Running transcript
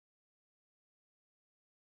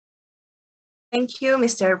Thank you,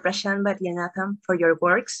 Mr. Prashant Bhatyanathan, for your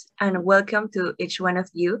works, and welcome to each one of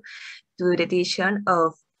you to the edition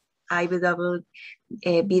of IWBDA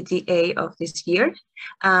of this year.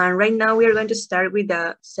 And right now we are going to start with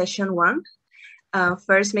the session 1.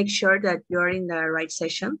 First, make sure that you're in the right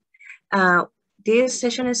session. This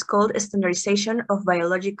session is called Standardization of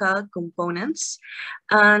Biological Components.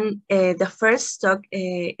 And the first talk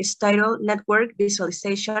is titled Network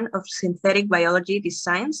Visualization of Synthetic Biology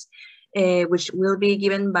Designs, which will be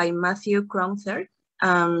given by Matthew Crowther.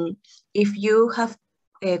 If you have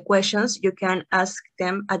questions, you can ask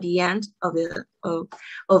them at the end of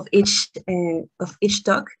each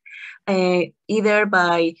talk, either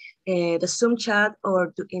by the Zoom chat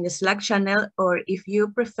or in the Slack channel, or if you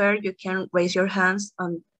prefer, you can raise your hands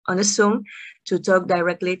on the Zoom to talk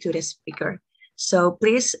directly to the speaker. So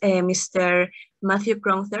please, Mr. Matthew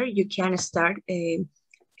Crowther, you can start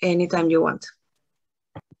anytime you want.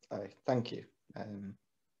 Thank you.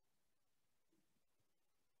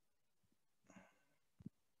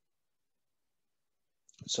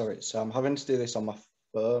 Sorry, so I'm having to do this on my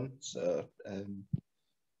phone, so I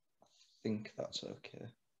think that's okay.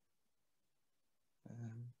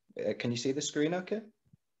 Can you see the screen okay?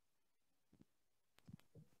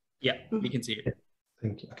 Yeah, we can see it.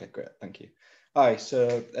 Thank you. Okay, great, thank you. Hi,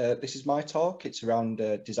 so this is my talk. It's around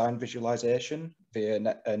design visualization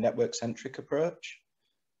via a network-centric approach.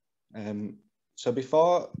 So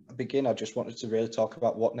before I begin, I just wanted to really talk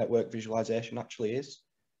about what network visualization actually is.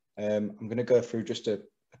 I'm going to go through just a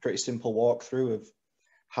pretty simple walkthrough of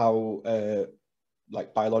how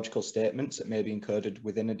like biological statements that may be encoded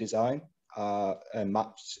within a design are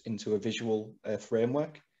mapped into a visual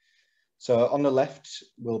framework. So on the left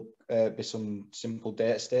will be some simple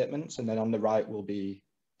data statements, and then on the right will be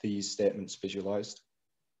these statements visualized.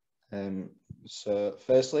 So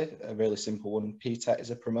firstly, a really simple one, PTET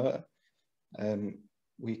is a promoter.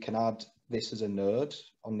 We can add this as a node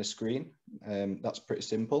on the screen. That's pretty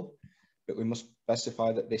simple, but we must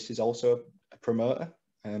specify that this is also a promoter.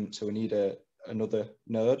 So we need another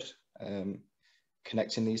node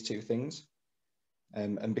connecting these two things.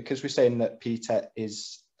 And because we're saying that PTET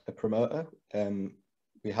is a promoter,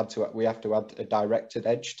 we have to add a directed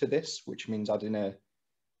edge to this, which means adding an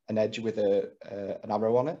edge with an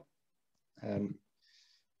arrow on it.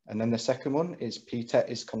 And then the second one is PTET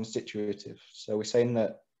is constitutive. So we're saying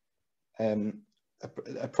that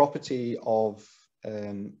a property of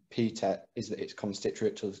PTET is that it's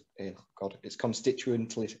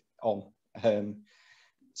constituently on.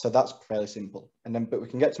 So that's fairly simple. And then, but we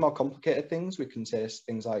can get to more complicated things. We can say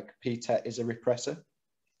things like PTET is a repressor.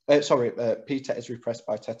 PTET is repressed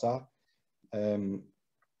by TETR.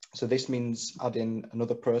 So this means adding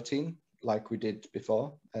another protein like we did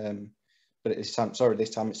before. But this time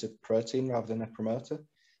it's a protein rather than a promoter.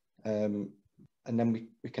 And then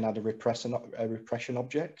we can add a repression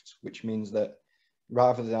object, which means that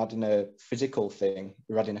rather than adding a physical thing,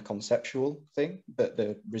 we're adding a conceptual thing, but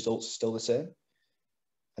the result's still the same.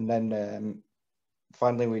 And then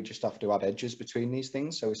finally, we just have to add edges between these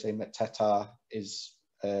things. So we're saying that TETR is,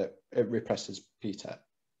 it represses PTET.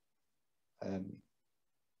 And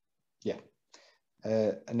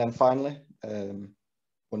then finally,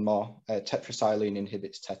 one more, tetrasilane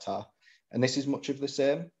inhibits TETR. And this is much of the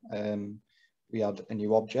same. We add a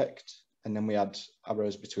new object, and then we add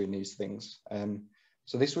arrows between these things.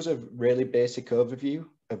 So this was a really basic overview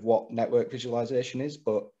of what network visualization is,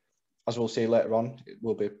 but as we'll see later on, it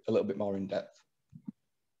will be a little bit more in depth.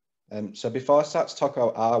 So before I start to talk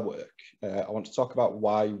about our work, I want to talk about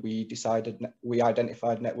why we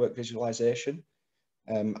identified network visualization.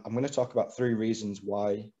 I'm going to talk about 3 reasons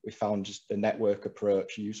why we found just the network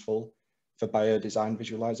approach useful for biodesign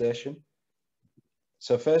visualization.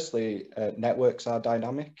 So firstly, networks are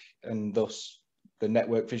dynamic, and thus the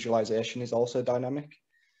network visualization is also dynamic.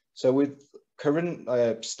 So with current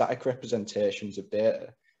static representations of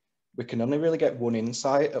data, we can only really get one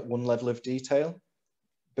insight at one level of detail.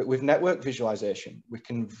 But with network visualization, we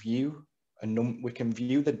can view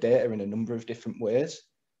the data in a number of different ways,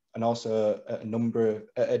 and also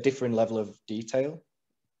a different level of detail.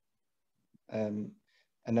 And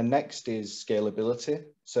then next is scalability.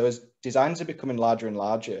 So as designs are becoming larger and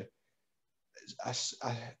larger,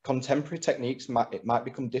 contemporary techniques might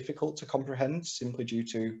become difficult to comprehend simply due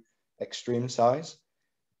to extreme size.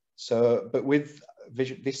 So, but with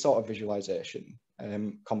this sort of visualization,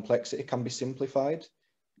 complexity can be simplified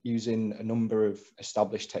using a number of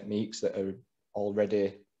established techniques that are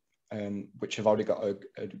already, which have already got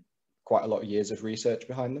quite a lot of years of research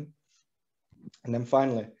behind them. And then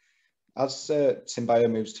finally, as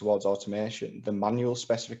Symbio moves towards automation, the manual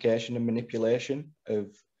specification and manipulation of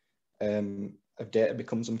of data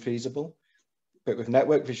becomes unfeasible. But with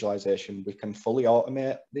network visualization, we can fully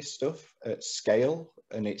automate this stuff at scale,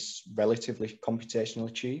 and it's relatively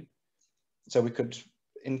computationally cheap. So we could,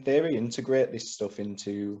 in theory, integrate this stuff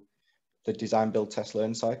into the design, build, test,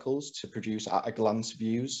 learn cycles to produce at-a-glance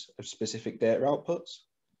views of specific data outputs.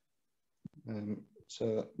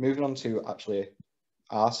 So moving on to actually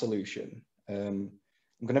our solution, I'm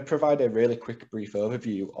going to provide a really quick brief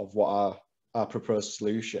overview of what our proposed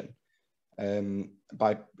solution,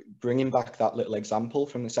 by bringing back that little example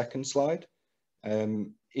from the second slide.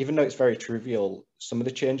 Even though it's very trivial, some of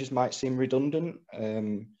the changes might seem redundant,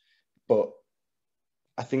 but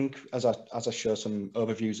I think as I show some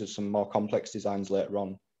overviews of some more complex designs later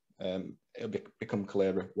on, it'll become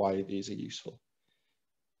clearer why these are useful.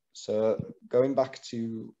 So going back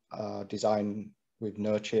to our design with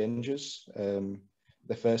no changes,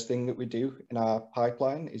 the first thing that we do in our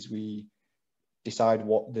pipeline is we decide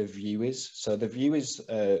what the view is. So the view is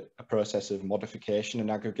a process of modification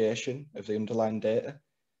and aggregation of the underlying data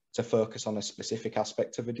to focus on a specific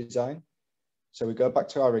aspect of a design. So we go back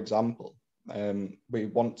to our example.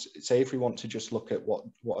 Say if we want to just look at what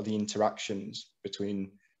are the interactions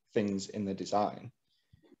between things in the design,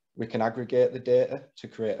 we can aggregate the data to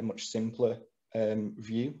create a much simpler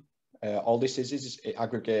view. All this is it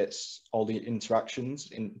aggregates all the interactions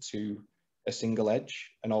into a single edge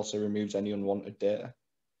and also removes any unwanted data.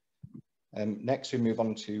 Next, we move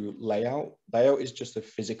on to layout. Layout is just a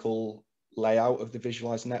physical layout of the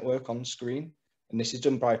visualized network on screen. And this is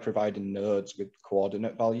done by providing nodes with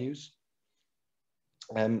coordinate values.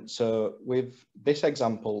 So with this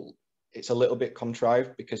example, it's a little bit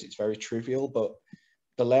contrived because it's very trivial, but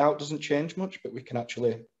the layout doesn't change much, but we can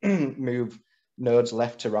actually move nodes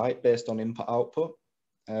left to right based on input output.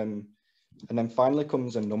 And then finally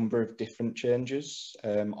comes a number of different changes,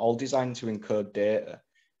 all designed to encode data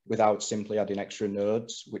without simply adding extra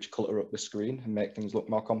nodes, which clutter up the screen and make things look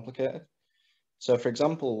more complicated. So for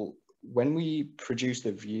example, when we produced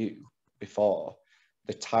the view before,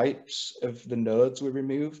 the types of the nodes were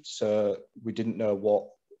removed. So we didn't know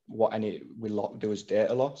there was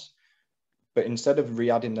data loss. But instead of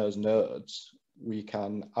re-adding those nodes, we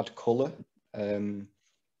can add color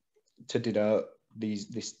to denote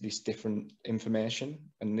this different information,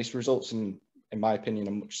 and this results in my opinion,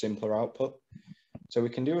 a much simpler output. So we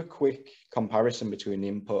can do a quick comparison between the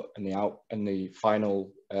input and the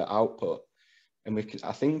final output, and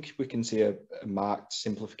I think we can see a marked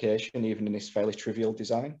simplification even in this fairly trivial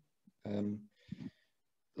design.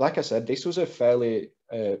 Like I said, this was a fairly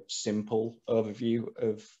simple overview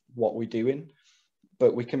of what we're doing,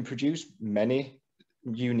 but we can produce many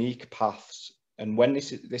unique paths, and when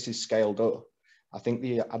this is scaled up, I think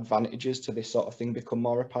the advantages to this sort of thing become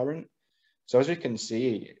more apparent. So as we can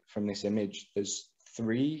see from this image, there's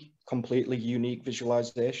 3 completely unique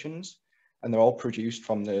visualizations, and they're all produced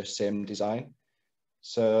from the same design.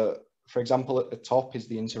 So for example, at the top is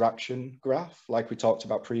the interaction graph, like we talked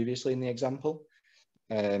about previously in the example.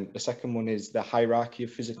 The second one is the hierarchy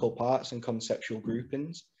of physical parts and conceptual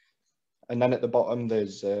groupings. And then at the bottom,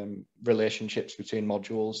 there's relationships between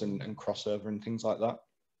modules and crossover and things like that.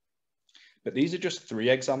 But these are just 3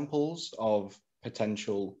 examples of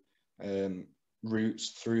potential routes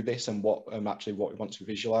through this and what we want to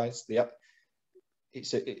visualize.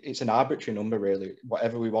 It's an arbitrary number, really.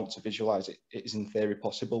 Whatever we want to visualize, it is in theory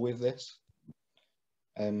possible with this.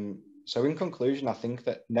 So in conclusion, I think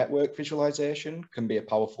that network visualization can be a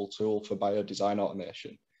powerful tool for biodesign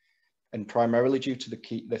automation, and primarily due to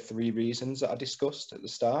the 3 reasons that I discussed at the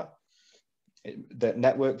start. That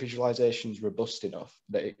network visualization is robust enough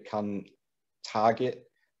that it can target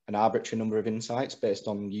an arbitrary number of insights based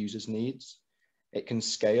on users' needs. It can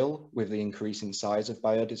scale with the increasing size of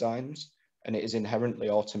biodesigns, and it is inherently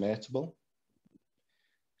automatable.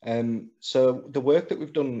 So the work that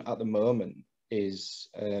we've done at the moment is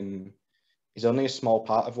only a small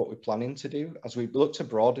part of what we're planning to do. As we look to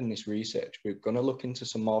broaden this research, we're going to look into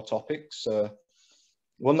some more topics. So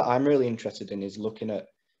one that I'm really interested in is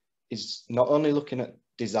not only looking at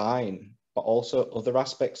design, but also other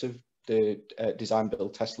aspects of the design,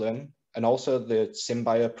 build, test, learn, and also the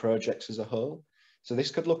SimBio projects as a whole. So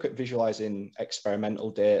this could look at visualizing experimental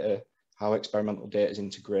data, how experimental data is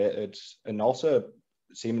integrated, and also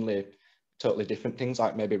seemingly totally different things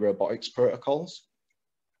like maybe robotics protocols.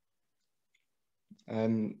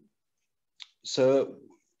 So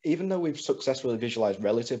even though we've successfully visualized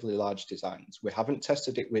relatively large designs, we haven't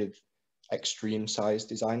tested it with extreme size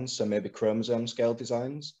designs, so maybe chromosome scale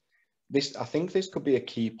designs. I think this could be a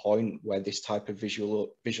key point where this type of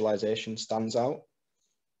visualization stands out.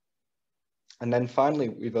 And then finally,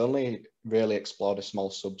 we've only really explored a small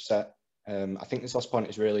subset I think this last point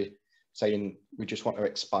is really saying we just want to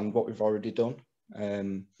expand what we've already done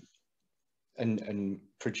and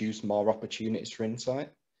produce more opportunities for insight.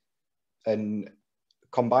 And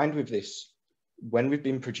combined with this, when we've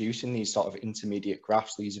been producing these sort of intermediate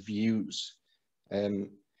graphs, these views,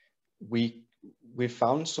 we've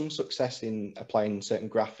found some success in applying certain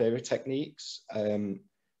graph theory techniques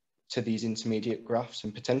to these intermediate graphs,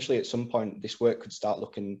 and potentially at some point this work could start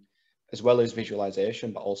looking as well as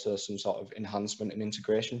visualization, but also some sort of enhancement and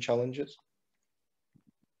integration challenges.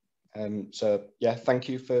 So yeah, thank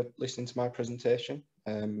you for listening to my presentation.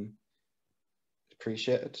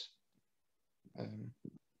 Appreciate it.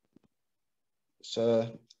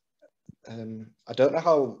 I don't know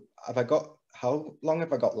how long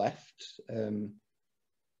have I got left? I've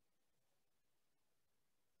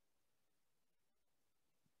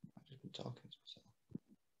just been talking to myself.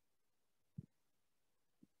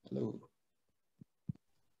 Hello.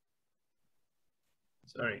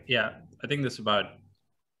 Sorry, yeah, I think this is about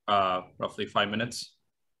roughly 5 minutes.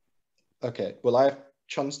 Okay, will I have a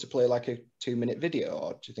chance to play like a 2-minute video,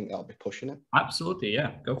 or do you think that'll be pushing it? Absolutely,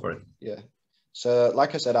 yeah, go for it. Yeah, so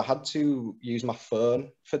like I said, I had to use my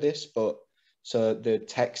phone for this, but so the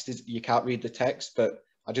text is, you can't read the text, but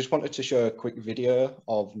I just wanted to show a quick video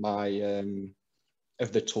of my,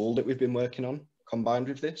 of the tool that we've been working on combined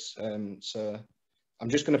with this. So I'm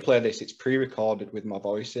just going to play this. It's pre-recorded with my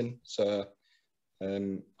voice in, so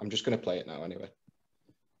I'm just going to play it now anyway.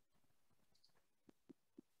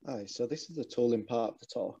 Hi, so this is the tooling part of the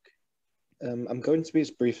talk. I'm going to be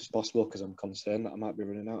as brief as possible because I'm concerned that I might be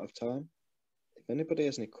running out of time. If anybody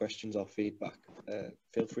has any questions or feedback,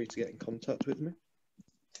 feel free to get in contact with me.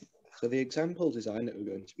 So the example design that we're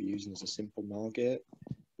going to be using is a simple NOR gate.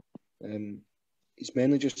 It's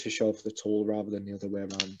mainly just to show off the tool rather than the other way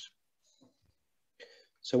around.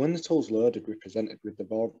 So when the tool's loaded, we're presented with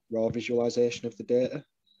the raw visualization of the data.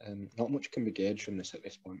 Not much can be gauged from this at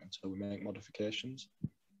this point until we make modifications.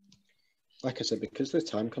 Like I said, because of the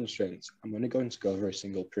time constraints, I'm only going to go over a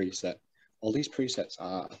single preset. All these presets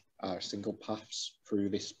are single paths through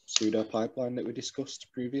this pseudo pipeline that we discussed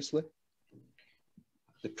previously.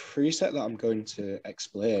 The preset that I'm going to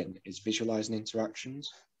explain is visualizing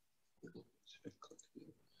interactions.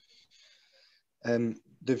 The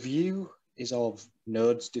view is of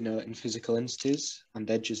nodes denoting physical entities, and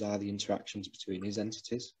edges are the interactions between these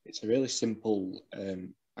entities. It's a really simple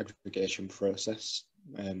aggregation process.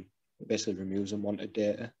 It basically removes unwanted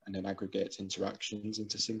data and then aggregates interactions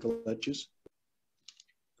into single edges.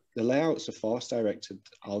 The layout's a force-directed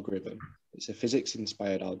algorithm. It's a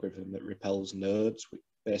physics-inspired algorithm that repels nodes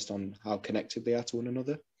based on how connected they are to one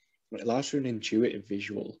another. It allows for an intuitive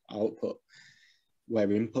visual output where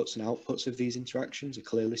inputs and outputs of these interactions are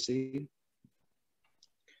clearly seen.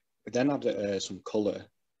 We then add some color.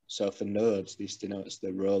 So for nodes, this denotes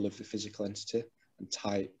the role of the physical entity, and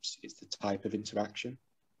types is the type of interaction.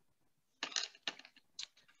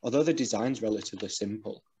 Although the design's relatively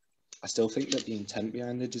simple, I still think that the intent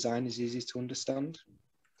behind the design is easy to understand.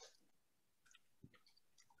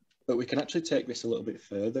 But we can actually take this a little bit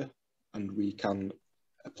further, and we can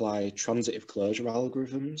apply transitive closure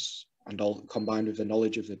algorithms, and all combined with the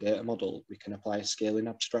knowledge of the data model, we can apply a scaling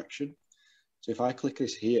abstraction. So if I click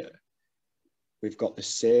this here, we've got the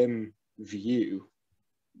same view,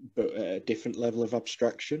 but at a different level of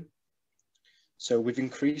abstraction. So we've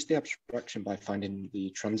increased the abstraction by finding the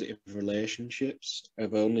transitive relationships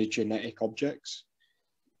of only genetic objects.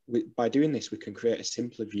 By doing this, we can create a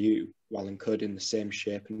simpler view while encoding the same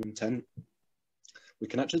shape and intent. We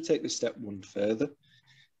can actually take this step one further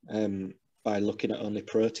by looking at only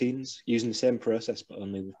proteins, using the same process, but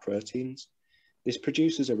only with proteins. This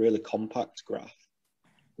produces a really compact graph,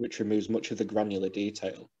 which removes much of the granular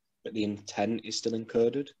detail, but the intent is still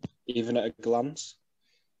encoded, even at a glance.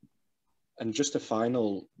 And just a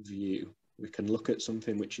final view, we can look at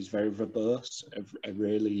something which is very verbose, a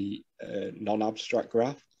really non-abstract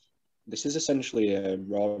graph. This is essentially a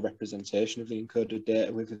raw representation of the encoded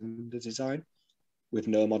data within the design, with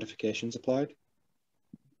no modifications applied.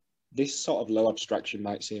 This sort of low abstraction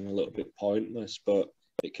might seem a little bit pointless, but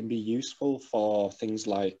it can be useful for things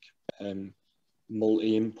like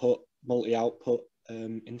multi-input, multi-output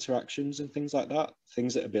interactions and things like that,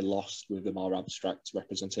 things that have been lost with the more abstract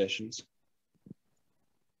representations.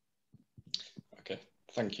 Okay,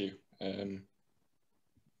 thank you.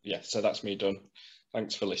 Yeah, so that's me done.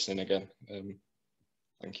 Thanks for listening again.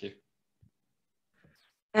 Thank you.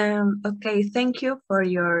 Okay, thank you for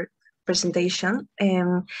your presentation.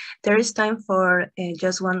 There is time for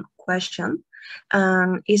just one question.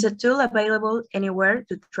 Is a tool available anywhere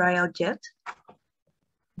to try out yet?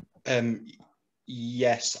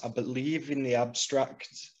 Yes, I believe in the abstract,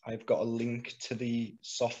 I've got a link to the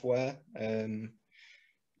software.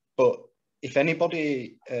 But if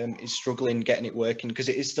anybody is struggling getting it working, because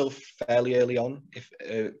it is still fairly early on, if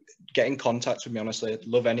get in contact with me, honestly, I'd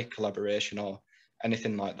love any collaboration or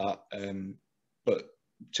anything like that. But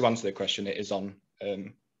to answer the question, it is on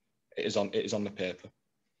the paper.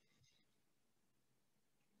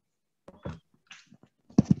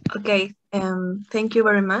 Okay, thank you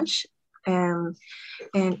very much. And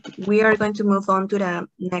we are going to move on to the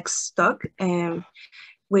next talk,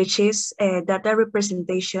 which is data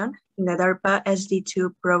representation in the DARPA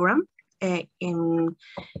SD2 program.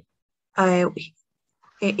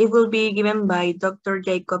 It will be given by Dr.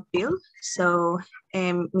 Jacob Beal. So,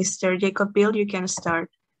 Mr. Jacob Beal, you can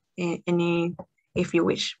start if you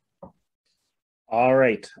wish. All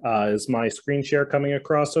right, is my screen share coming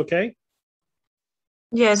across okay?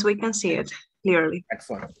 Yes, we can see it clearly.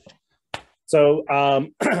 Excellent. So,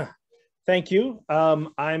 thank you.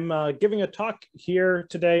 I'm giving a talk here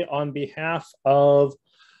today on behalf of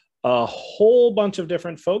a whole bunch of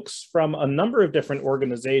different folks from a number of different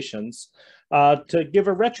organizations to give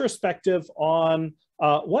a retrospective on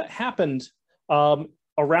what happened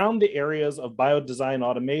around the areas of biodesign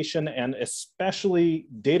automation and especially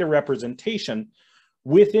data representation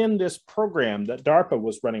within this program that DARPA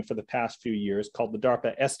was running for the past few years called the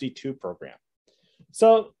DARPA SD2 program.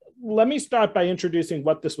 So let me start by introducing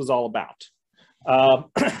what this was all about.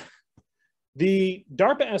 The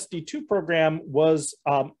DARPA SD2 program was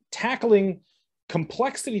tackling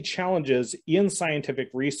complexity challenges in scientific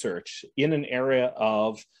research in an area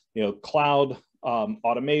of cloud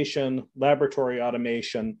automation, laboratory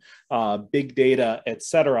automation, big data, et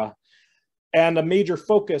cetera. And a major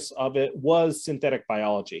focus of it was synthetic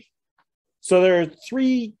biology. So there are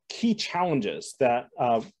three key challenges that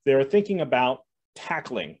they're thinking about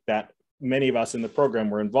tackling that many of us in the program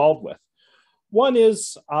were involved with. One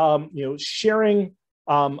is sharing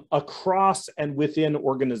across and within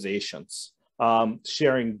organizations,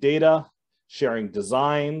 sharing data, sharing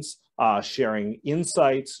designs, sharing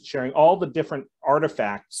insights, sharing all the different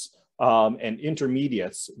artifacts and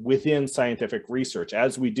intermediates within scientific research,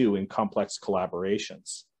 as we do in complex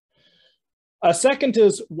collaborations. A second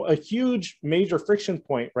is a huge major friction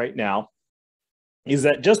point right now is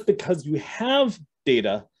that just because you have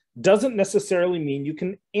data doesn't necessarily mean you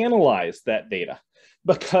can analyze that data,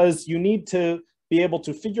 because you need to be able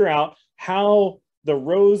to figure out how the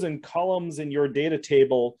rows and columns in your data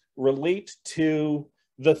table relate to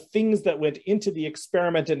the things that went into the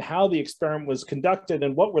experiment and how the experiment was conducted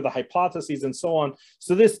and what were the hypotheses and so on.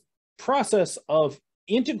 So this process of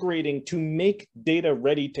integrating to make data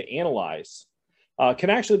ready to analyze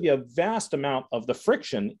can actually be a vast amount of the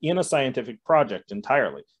friction in a scientific project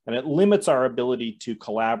entirely, and it limits our ability to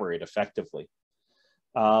collaborate effectively.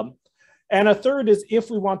 And a third is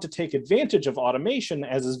if we want to take advantage of automation,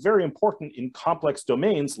 as is very important in complex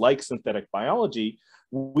domains like synthetic biology,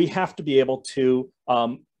 we have to be able to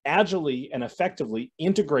agilely and effectively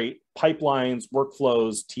integrate pipelines,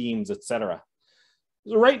 workflows, teams, et cetera.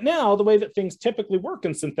 So right now, the way that things typically work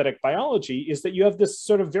in synthetic biology is that you have this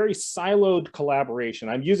sort of very siloed collaboration.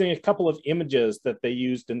 I'm using a couple of images that they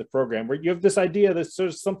used in the program where you have this idea that sort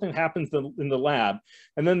of something happens in the lab,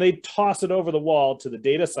 and then they toss it over the wall to the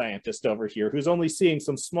data scientist over here who's only seeing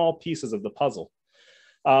some small pieces of the puzzle.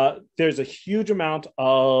 There's a huge amount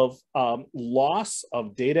of loss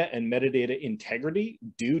of data and metadata integrity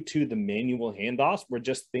due to the manual handoffs where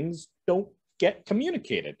just things don't get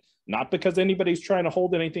communicated. Not because anybody's trying to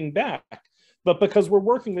hold anything back, but because we're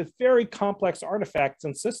working with very complex artifacts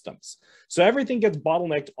and systems. So everything gets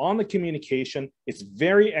bottlenecked on the communication. It's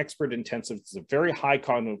very expert intensive. It's a very high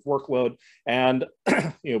cognitive workload. And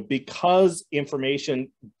because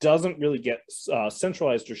information doesn't really get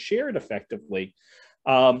centralized or shared effectively,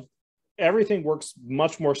 everything works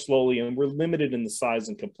much more slowly, and we're limited in the size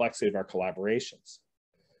and complexity of our collaborations.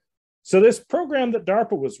 So this program that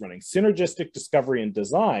DARPA was running, Synergistic Discovery and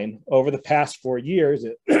Design, over the past 4 years,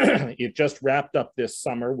 it just wrapped up this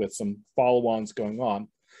summer with some follow-ons going on,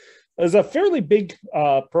 is a fairly big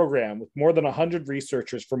program with more than 100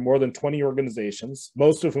 researchers from more than 20 organizations,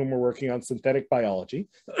 most of whom were working on synthetic biology,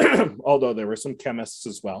 although there were some chemists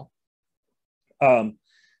as well.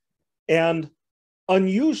 And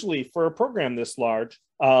unusually for a program this large,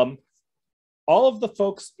 all of the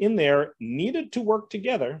folks in there needed to work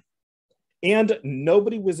together, and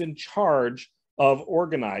nobody was in charge of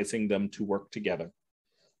organizing them to work together.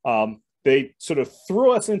 They sort of threw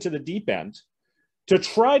us into the deep end to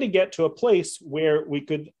try to get to a place where we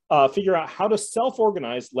could figure out how to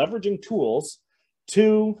self-organize, leveraging tools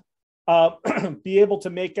to be able to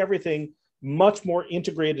make everything much more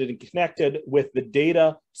integrated and connected with the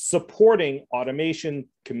data supporting automation,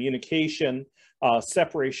 communication,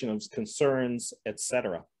 separation of concerns,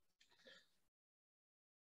 etc.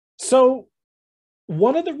 So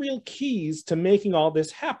one of the real keys to making all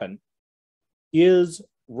this happen is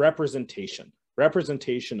representation.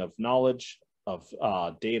 Representation of knowledge, of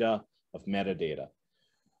data, of metadata.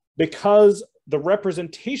 Because the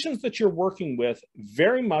representations that you're working with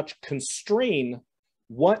very much constrain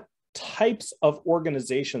what types of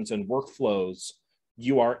organizations and workflows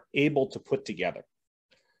you are able to put together.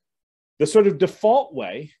 The sort of default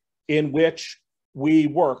way in which we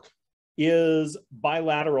work is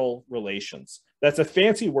bilateral relations. That's a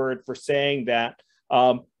fancy word for saying that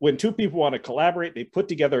when two people want to collaborate, they put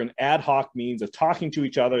together an ad hoc means of talking to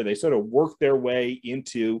each other. They sort of work their way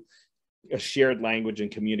into a shared language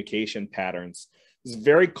and communication patterns. It's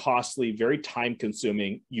very costly, very time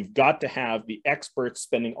consuming. You've got to have the experts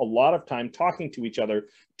spending a lot of time talking to each other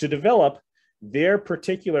to develop their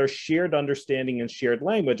particular shared understanding and shared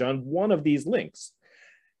language on one of these links.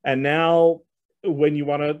 And now when you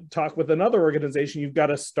want to talk with another organization, you've got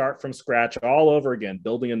to start from scratch all over again,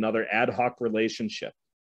 building another ad hoc relationship.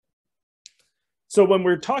 So when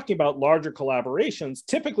we're talking about larger collaborations,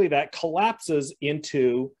 typically that collapses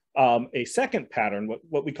into a second pattern,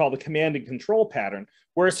 what we call the command and control pattern,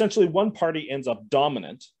 where essentially one party ends up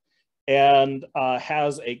dominant and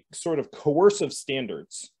has a sort of coercive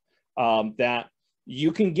standards that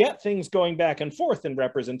you can get things going back and forth in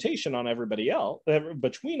representation on everybody else,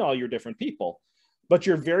 between all your different people, but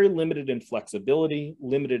you're very limited in flexibility,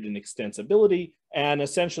 limited in extensibility, and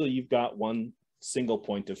essentially you've got one single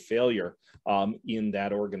point of failure in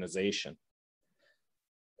that organization.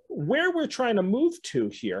 Where we're trying to move to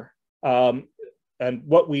here, and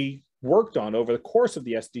what we worked on over the course of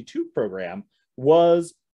the SD2 program,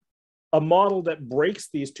 was a model that breaks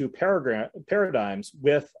these two paradigms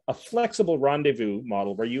with a flexible rendezvous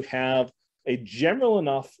model where you have a general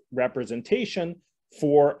enough representation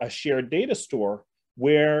for a shared data store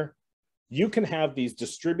where you can have these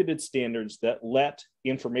distributed standards that let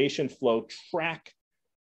information flow track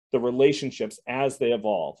the relationships as they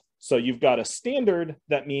evolve. So you've got a standard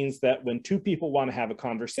that means that when two people want to have a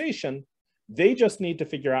conversation, they just need to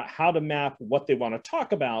figure out how to map what they want to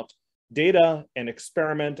talk about, data and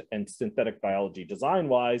experiment and synthetic biology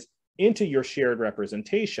design-wise, into your shared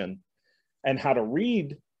representation, and how to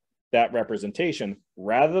read that representation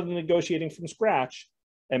rather than negotiating from scratch.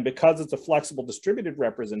 And because it's a flexible distributed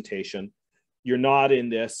representation, you're not in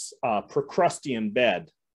this Procrustean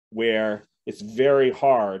bed where it's very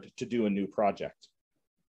hard to do a new project.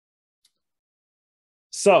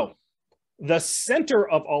 So the center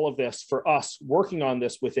of all of this for us working on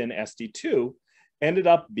this within SD2 ended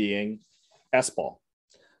up being SBOL.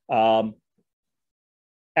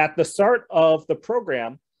 At the start of the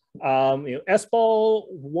program, SBOL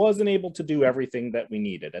wasn't able to do everything that we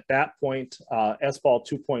needed. At that point, SBOL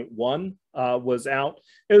 2.1 was out.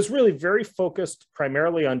 It was really very focused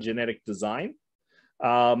primarily on genetic design.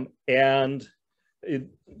 And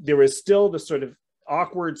there was still the sort of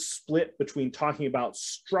awkward split between talking about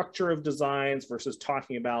structure of designs versus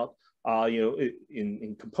talking about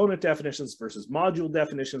in component definitions versus module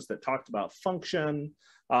definitions that talked about function.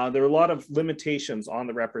 There were a lot of limitations on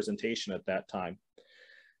the representation at that time.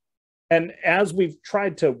 And as we've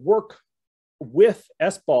tried to work with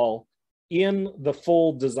SBOL in the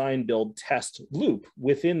full design build test loop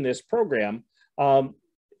within this program,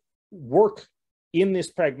 work in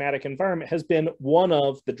this pragmatic environment has been one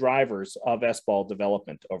of the drivers of SBOL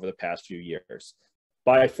development over the past few years.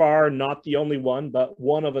 By far not the only one, but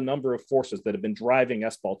one of a number of forces that have been driving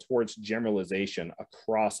SBOL towards generalization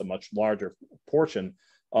across a much larger portion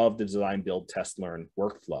of the design, build, test, learn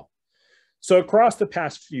workflow. So across the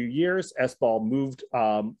past few years, SBOL moved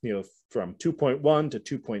from 2.1 to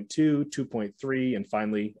 2.2, 2.3, and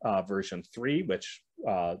finally version 3, which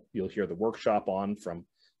you'll hear the workshop on from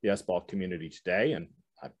the SBOL community today, and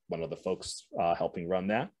I'm one of the folks helping run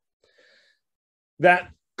that. That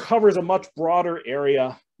covers a much broader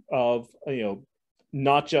area of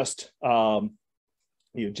not just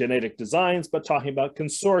genetic designs, but talking about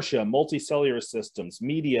consortia, multicellular systems,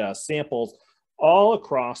 media, samples, all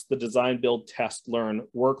across the design, build, test, learn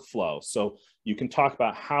workflow. So you can talk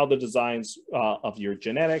about how the designs of your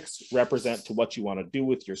genetics represent to what you want to do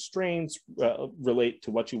with your strains, relate to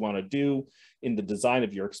what you want to do in the design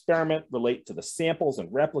of your experiment, relate to the samples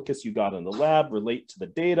and replicas you got in the lab, relate to the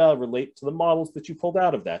data, relate to the models that you pulled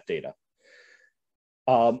out of that data.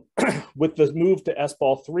 With the move to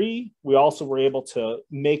SBOL 3, we also were able to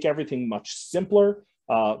make everything much simpler,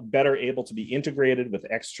 better able to be integrated with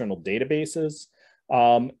external databases,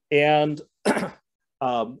 and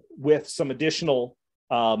with some additional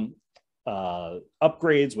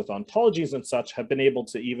upgrades with ontologies and such, have been able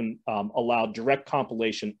to even allow direct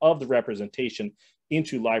compilation of the representation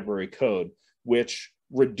into library code, which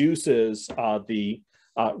reduces the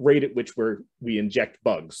rate at which we inject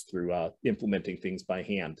bugs through implementing things by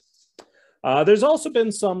hand. There's also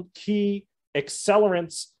been some key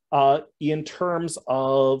accelerants in terms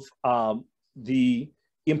of the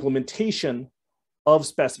implementation of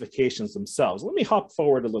specifications themselves. Let me hop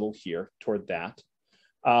forward a little here toward that.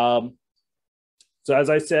 So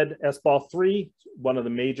as I said, SBOL 3, one of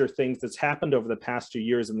the major things that's happened over the past 2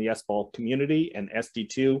 years in the SBOL community, and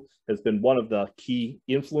SD2 has been one of the key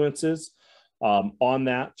influences on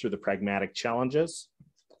that through the pragmatic challenges.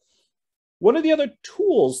 One of the other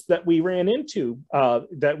tools that we ran into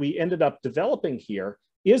that we ended up developing here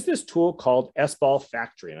is this tool called SBOL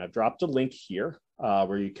Factory. And I've dropped a link here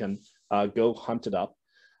where you can go hunt it up.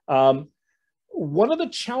 One of the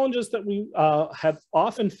challenges that we have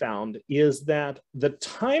often found is that the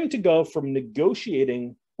time to go from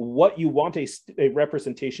negotiating what you want a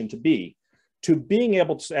representation to be to being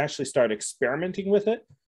able to actually start experimenting with it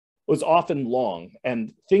was often long,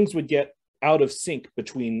 and things would get out of sync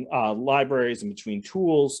between libraries and between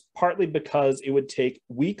tools, partly because it would take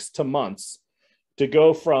weeks to months to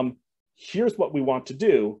go from here's what we want to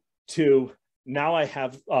do to now I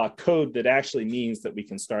have code that actually means that we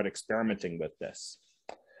can start experimenting with this.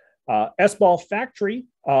 SBOL Factory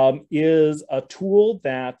is a tool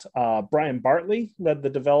that Bryan Bartley led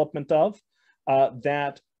the development of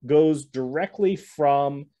that goes directly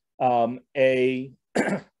from from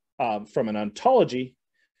an ontology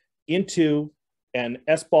into an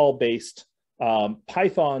SBOL-based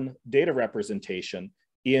Python data representation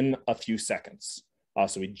in a few seconds.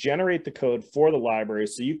 So we generate the code for the library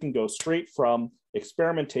so you can go straight from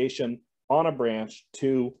experimentation on a branch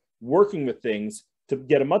to working with things to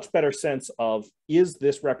get a much better sense of, is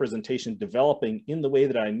this representation developing in the way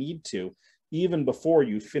that I need to, even before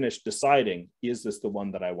you finish deciding, is this the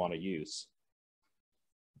one that I want to use?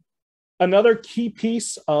 Another key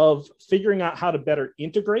piece of figuring out how to better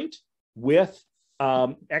integrate with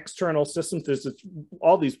external systems, there's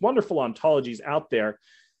all these wonderful ontologies out there,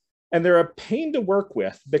 and they're a pain to work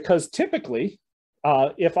with because typically,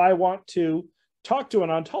 if I want to talk to an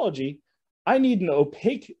ontology, I need an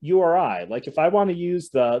opaque URI. Like if I want to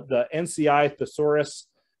use the NCI thesaurus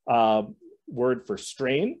word for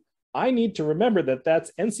strain, I need to remember that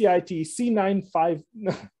that's NCIT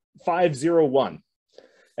C95501,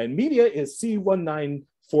 and media is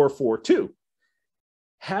C19442.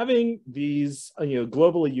 Having these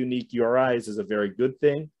globally unique URIs is a very good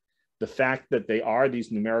thing. The fact that they are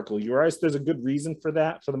these numerical URIs, there's a good reason for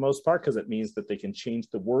that for the most part, because it means that they can change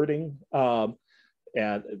the wording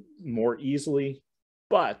and more easily,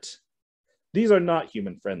 but these are not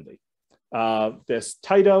human friendly. This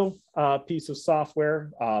Taito piece of software,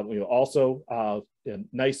 also a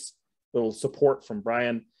nice little support from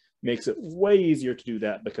Bryan, makes it way easier to do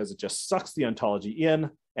that because it just sucks the ontology in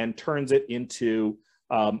and turns it into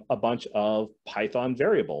a bunch of Python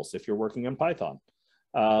variables if you're working in Python.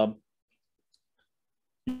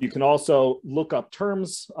 You can also look up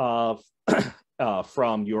terms from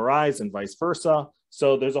URIs and vice versa.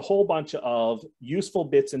 So there's a whole bunch of useful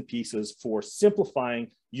bits and pieces for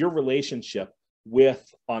simplifying your relationship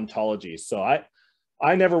with ontologies. So I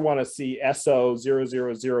never want to see SO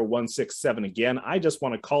 000167 again. I just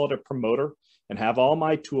want to call it a promoter and have all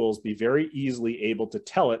my tools be very easily able to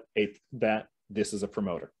tell it that this is a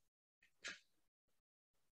promoter.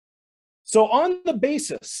 So on the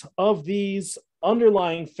basis of these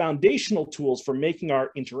underlying foundational tools for making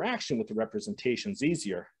our interaction with the representations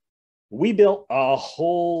easier, we built a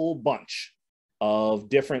whole bunch of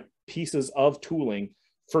different pieces of tooling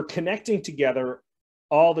for connecting together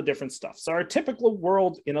all the different stuff. So our typical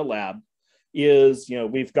world in a lab is,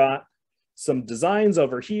 we've got some designs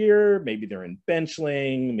over here. Maybe they're in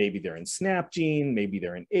Benchling, maybe they're in Snapgene, maybe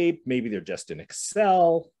they're in Ape, maybe they're just in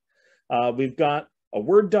Excel. We've got a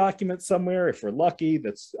Word document somewhere, if we're lucky,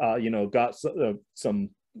 that's got some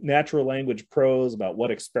natural language prose about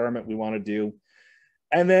what experiment we want to do.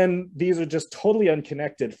 And then these are just totally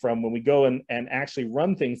unconnected from when we go and actually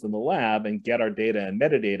run things in the lab and get our data and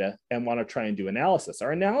metadata and want to try and do analysis.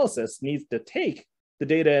 Our analysis needs to take the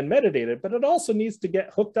data and metadata, but it also needs to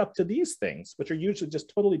get hooked up to these things, which are usually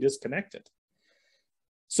just totally disconnected.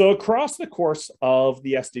 So across the course of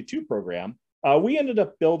the SD2 program, we ended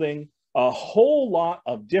up building a whole lot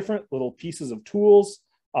of different little pieces of tools,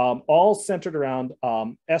 all centered around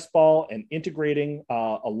SBOL and integrating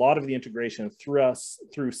a lot of the integration through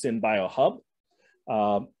SynBio Hub.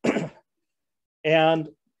 And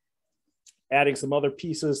adding some other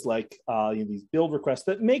pieces like these build requests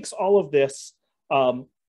that makes all of this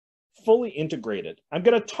fully integrated. I'm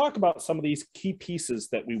going to talk about some of these key pieces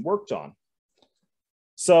that we worked on.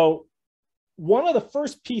 So one of the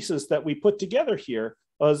first pieces that we put together here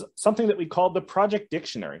was something that we called the project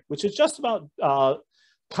dictionary, which is just about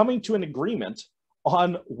coming to an agreement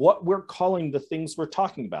on what we're calling the things we're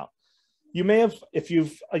talking about. You may have, if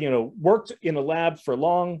you've worked in a lab for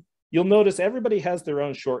long, you'll notice everybody has their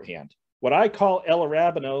own shorthand. What I call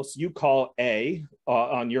L-arabinos, you call A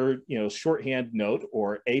on your shorthand note,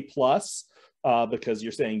 or A+, because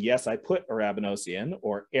you're saying, yes, I put arabinos in,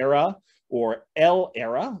 or era, or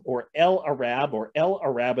L-era, or L-arab, or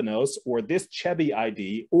L-arabinos, or this Chebby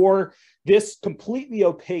ID, or this completely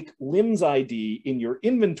opaque LIMS ID in your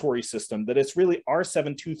inventory system that it's really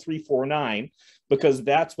R72349, because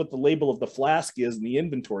that's what the label of the flask is in the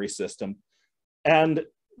inventory system. And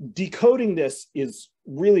decoding this is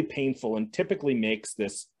really painful and typically makes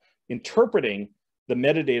this interpreting the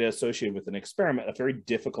metadata associated with an experiment a very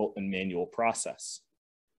difficult and manual process.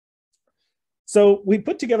 So we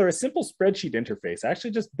put together a simple spreadsheet interface,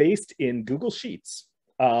 actually just based in Google Sheets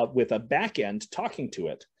with a backend talking to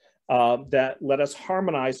it that let us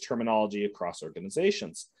harmonize terminology across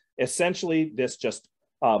organizations. Essentially, this just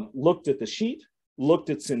looked at the sheet, looked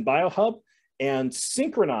at SynBioHub, and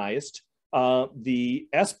synchronized the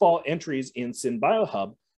SBOL entries in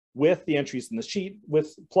SynBioHub with the entries in the sheet,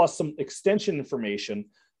 plus some extension information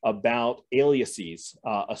about aliases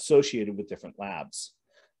associated with different labs.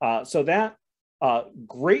 So that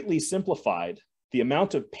greatly simplified the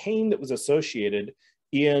amount of pain that was associated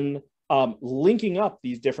in linking up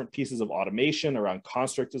these different pieces of automation around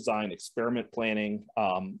construct design, experiment planning,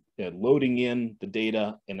 loading in the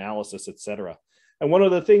data, analysis, et cetera. And one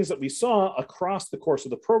of the things that we saw across the course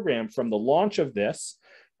of the program from the launch of this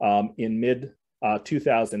in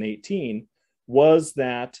mid-2018 was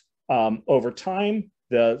that over time,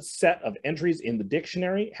 the set of entries in the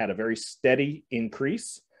dictionary had a very steady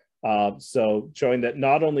increase. So showing that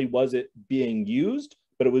not only was it being used,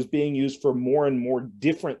 but it was being used for more and more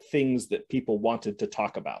different things that people wanted to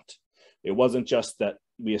talk about. It wasn't just that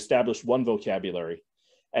we established one vocabulary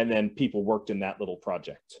and then people worked in that little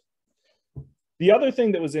project. The other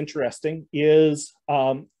thing that was interesting is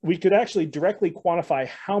we could actually directly quantify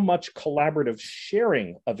how much collaborative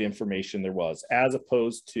sharing of information there was, as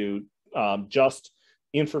opposed to just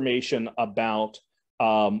information about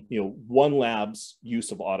one lab's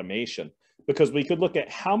use of automation, because we could look at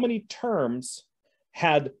how many terms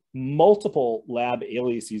had multiple lab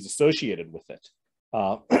aliases associated with it.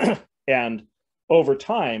 And over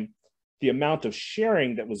time, the amount of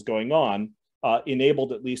sharing that was going on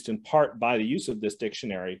enabled, at least in part by the use of this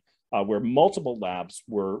dictionary, where multiple labs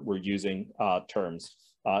were using terms,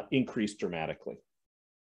 increased dramatically.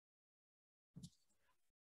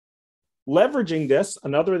 Leveraging this,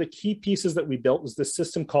 another of the key pieces that we built was this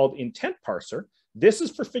system called Intent Parser. This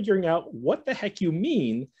is for figuring out what the heck you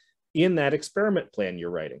mean in that experiment plan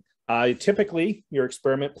you're writing. Typically, your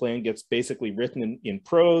experiment plan gets basically written in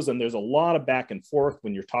prose, and there's a lot of back and forth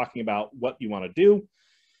when you're talking about what you want to do.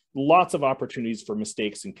 Lots of opportunities for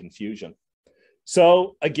mistakes and confusion.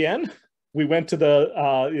 So again, we went to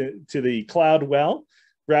the cloud well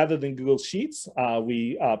rather than Google Sheets.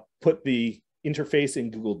 We put the interface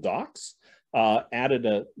in Google Docs.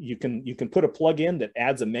 You can put a plugin that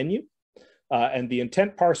adds a menu, and the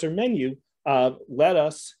Intent Parser menu let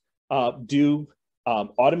us do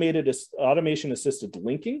automation assisted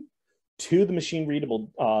linking to the machine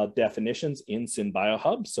readable definitions in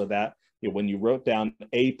SynBioHub, so that when you wrote down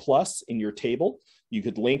A+ in your table, you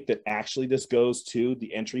could link that actually this goes to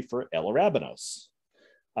the entry for L-arabinos.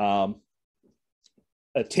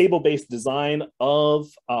 A table-based design of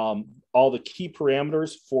all the key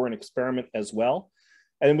parameters for an experiment as well.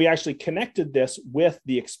 And we actually connected this with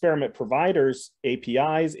the experiment providers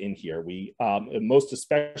APIs in here. We most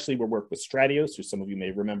especially we work with Stratios, who some of you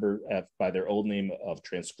may remember by their old name of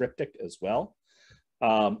Transcriptic as well.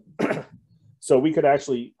 So we could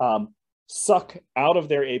actually suck out of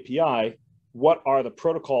their API what are the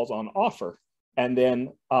protocols on offer, and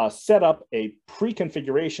then set up a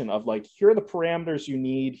pre-configuration of like, here are the parameters you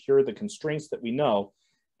need, here are the constraints that we know,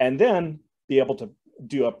 and then be able to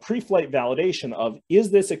do a pre-flight validation of, is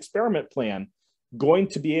this experiment plan going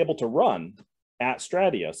to be able to run at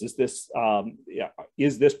Stratios?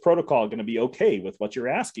 Is this protocol going to be okay with what you're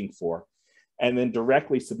asking for? And then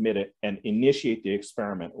directly submit it and initiate the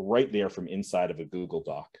experiment right there from inside of a Google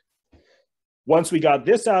Doc. Once we got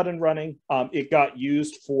this out and running, it got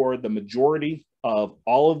used for the majority of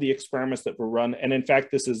all of the experiments that were run. And in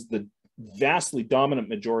fact, this is the vastly dominant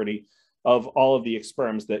majority of all of the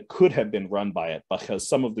experiments that could have been run by it, because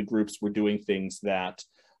some of the groups were doing things that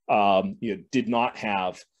did not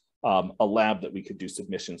have a lab that we could do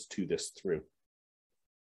submissions to this through,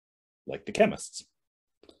 like the chemists.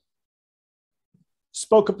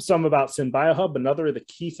 Spoke some about SynBioHub. Another of the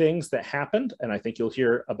key things that happened, and I think you'll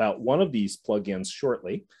hear about one of these plugins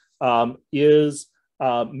shortly, is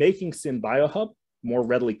making SynBioHub more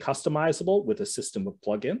readily customizable with a system of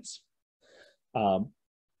plugins.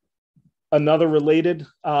 Another related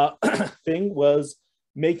thing was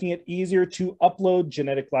making it easier to upload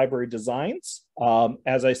genetic library designs.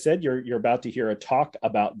 As I said, you're about to hear a talk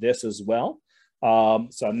about this as well.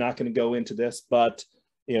 So I'm not going to go into this, but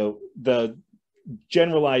the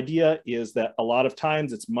general idea is that a lot of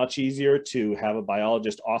times it's much easier to have a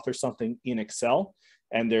biologist author something in Excel.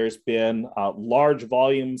 And there's been large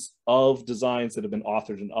volumes of designs that have been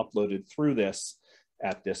authored and uploaded through this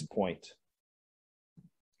at this point.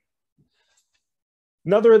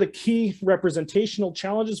 Another of the key representational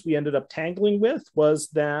challenges we ended up tangling with was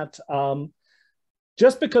that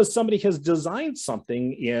just because somebody has designed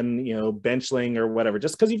something in Benchling or whatever,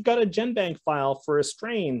 just because you've got a GenBank file for a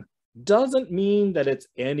strain doesn't mean that it's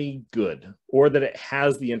any good or that it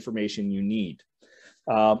has the information you need.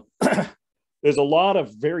 There's a lot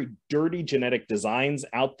of very dirty genetic designs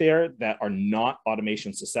out there that are not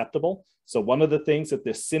automation susceptible. So one of the things that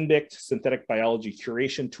this SynBict synthetic biology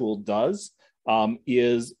curation tool does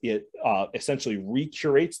is it essentially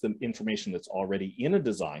recurates the information that's already in a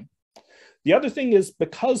design. The other thing is,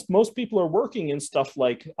 because most people are working in stuff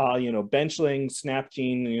like Benchling,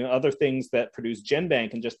 Snapgene, other things that produce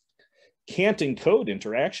GenBank and just can't encode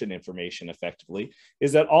interaction information effectively,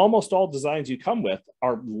 is that almost all designs you come with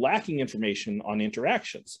are lacking information on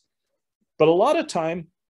interactions. But a lot of time,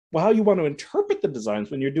 well, how you want to interpret the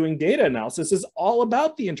designs when you're doing data analysis is all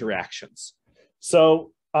about the interactions.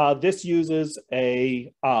 So this uses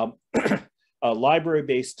a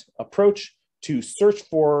library-based approach to search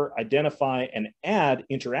for, identify, and add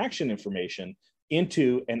interaction information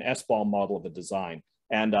into an SBOL model of a design.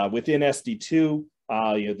 And within SD2,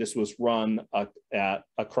 this was run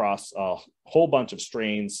across a whole bunch of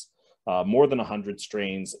strains, more than 100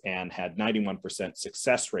 strains, and had 91%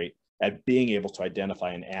 success rate at being able to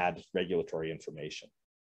identify and add regulatory information.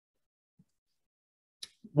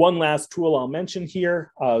 One last tool I'll mention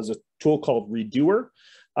here is a tool called Redoer.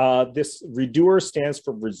 This Redoer stands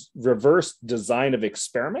for Reverse Design of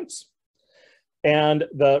Experiments. And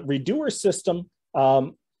the Redoer system,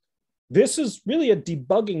 this is really a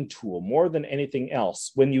debugging tool more than anything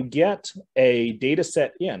else. When you get a data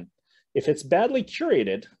set in, if it's badly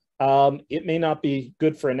curated, it may not be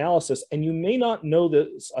good for analysis, and you may not know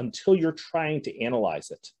this until you're trying to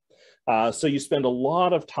analyze it. So you spend a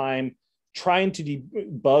lot of time trying to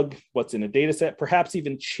debug what's in a data set, perhaps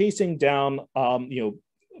even chasing down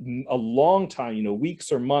a long time,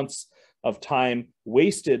 weeks or months of time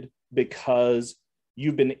wasted because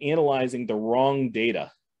you've been analyzing the wrong data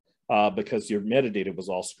because your metadata was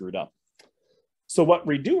all screwed up. So what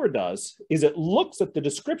Redoer does is it looks at the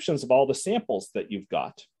descriptions of all the samples that you've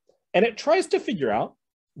got, and it tries to figure out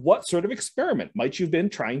what sort of experiment might you've been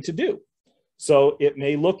trying to do. So it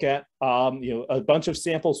may look at a bunch of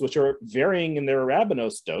samples which are varying in their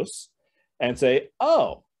arabinose dose and say,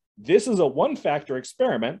 oh, this is a one-factor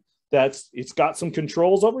experiment it's got some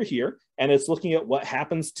controls over here, and it's looking at what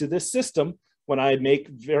happens to this system when I make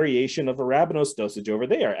variation of arabinose dosage over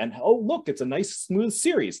there. And oh, look, it's a nice smooth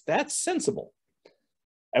series. That's sensible.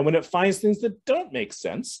 And when it finds things that don't make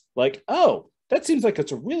sense, like, oh, that seems like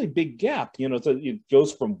it's a really big gap. So it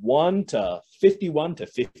goes from 1 to 51 to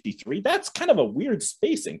 53. That's kind of a weird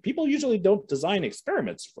spacing. People usually don't design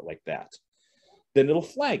experiments for like that. Then it'll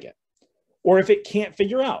flag it. Or if it can't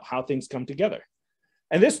figure out how things come together.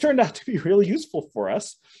 And this turned out to be really useful for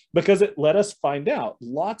us because it let us find out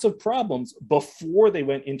lots of problems before they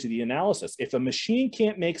went into the analysis. If a machine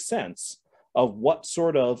can't make sense of what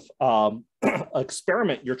sort of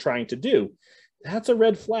experiment you're trying to do, that's a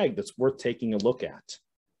red flag that's worth taking a look at.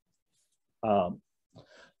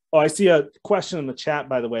 I see a question in the chat,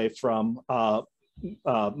 by the way, from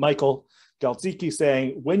Michael Galzicki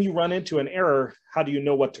saying, when you run into an error, how do you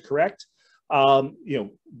know what to correct?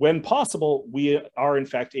 When possible, we are in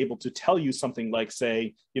fact able to tell you something like,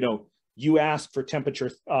 say, you asked for temperature,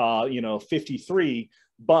 53,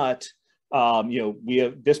 but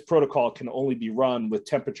this protocol can only be run with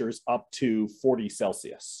temperatures up to 40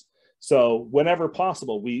 Celsius. So whenever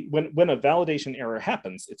possible, when a validation error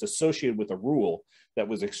happens, it's associated with a rule that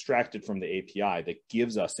was extracted from the API that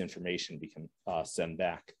gives us information we can send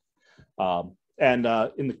back. in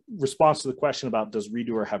the response to the question about does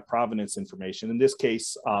Redoer have provenance information, in this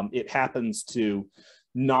case, it happens to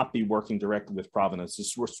not be working directly with provenance.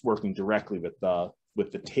 It's working directly with the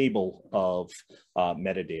table of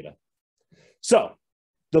metadata. So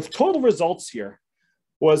the total results here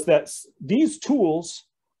was that these tools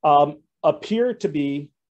appear to be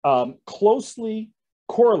closely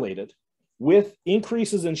correlated with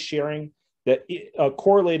increases in sharing that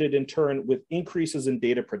correlated in turn with increases in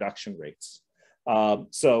data production rates.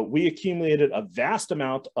 So we accumulated a vast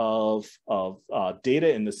amount of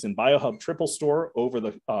data in the SynBioHub triple store over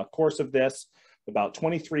the course of this, about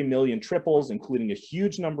 23 million triples, including a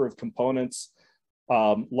huge number of components,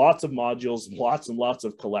 lots of modules, lots and lots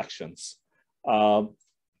of collections.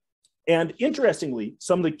 And interestingly,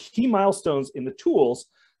 some of the key milestones in the tools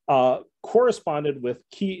corresponded with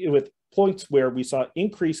points where we saw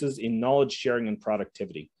increases in knowledge sharing and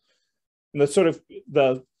productivity. And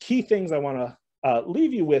the key things I want to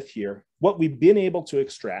leave you with here, what we've been able to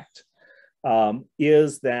extract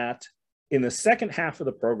is that in the second half of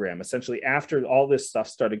the program, essentially after all this stuff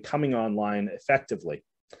started coming online effectively,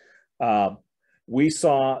 we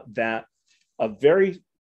saw that a very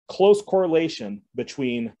close correlation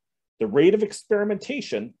between the rate of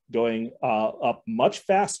experimentation going up much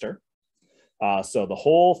faster. So the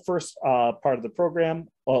whole first part of the program,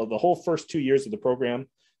 the whole first 2 years of the program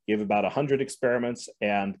gave about 100 experiments,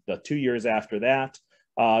 and the 2 years after that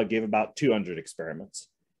gave about 200 experiments.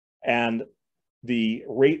 And the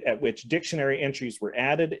rate at which dictionary entries were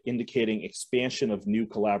added, indicating expansion of new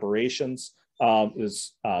collaborations,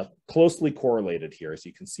 is closely correlated here, as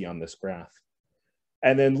you can see on this graph.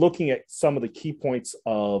 And then looking at some of the key points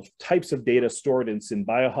of types of data stored in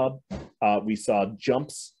SynBioHub, we saw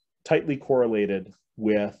jumps tightly correlated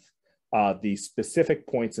with the specific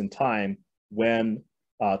points in time when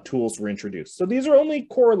tools were introduced. So these are only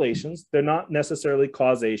correlations. They're not necessarily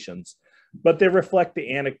causations, but they reflect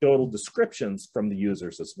the anecdotal descriptions from the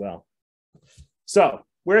users as well. So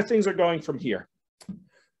where things are going from here.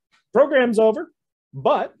 Program's over,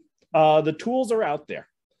 but the tools are out there.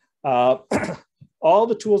 All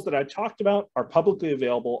the tools that I talked about are publicly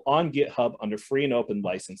available on GitHub under free and open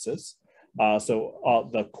licenses. So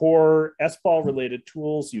the core SBOL related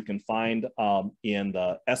tools you can find in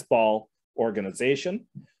the SBOL organization,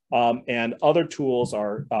 and other tools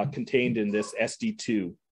are contained in this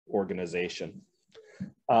SD2 organization.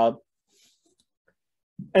 And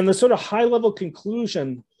the sort of high level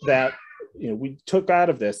conclusion that we took out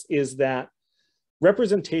of this is that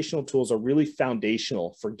representational tools are really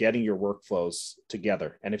foundational for getting your workflows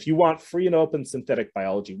together. And if you want free and open synthetic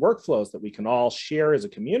biology workflows that we can all share as a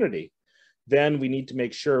community, then we need to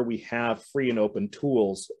make sure we have free and open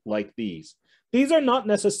tools like these. These are not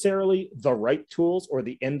necessarily the right tools or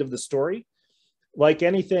the end of the story. Like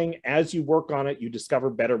anything, as you work on it, you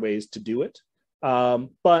discover better ways to do it.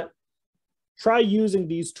 But try using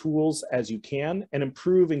these tools as you can and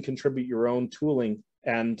improve and contribute your own tooling,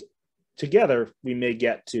 and together we may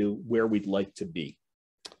get to where we'd like to be.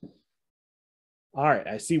 All right,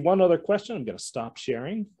 I see one other question. I'm going to stop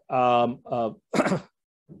sharing.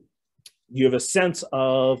 You have a sense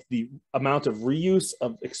of the amount of reuse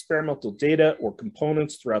of experimental data or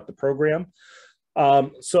components throughout the program.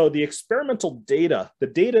 So the experimental data, the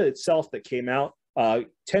data itself that came out,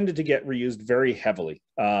 tended to get reused very heavily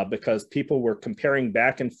because people were comparing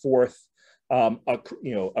back and forth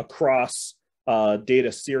across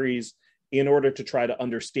data series in order to try to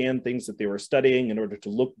understand things that they were studying, in order to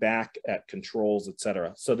look back at controls, et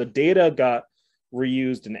cetera. So the data got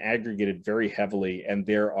reused and aggregated very heavily, and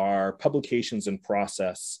there are publications in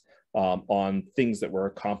process on things that were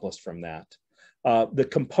accomplished from that. The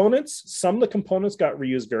components, some of the components got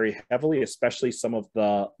reused very heavily, especially some of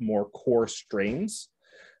the more core strains.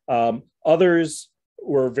 Others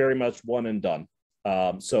were very much one and done.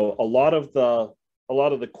 So a lot of the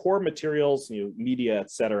core materials, media, et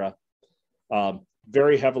cetera,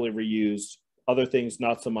 very heavily reused. Other things,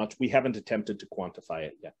 not so much. We haven't attempted to quantify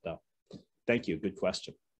it yet, though. Thank you. Good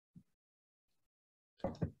question.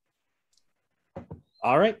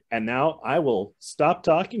 All right. And now I will stop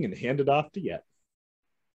talking and hand it off to Jeanet.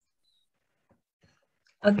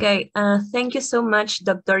 Okay. Thank you so much,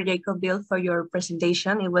 Dr. Jacob Beal, for your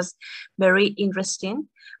presentation. It was very interesting.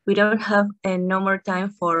 We don't have no more time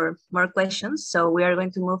for more questions, so we are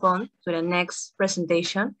going to move on to the next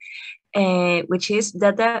presentation, which is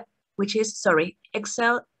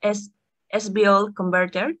Excel-SBOL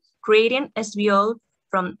converter, creating SBOL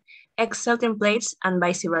from Excel templates and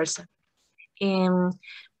vice versa.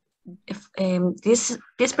 This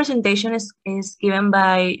presentation is given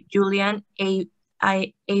by Julian,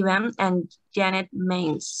 Abam and Jeanet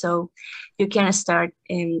mains. So you can start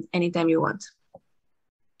anytime you want.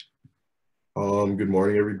 Good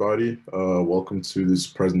morning, everybody. Welcome to this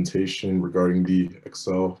presentation regarding the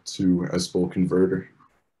Excel to SBOL converter.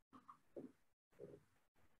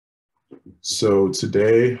 So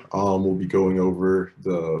today we'll be going over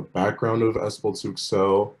the background of SBOL to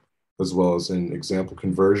Excel, as well as an example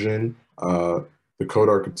conversion, the code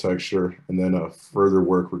architecture, and then further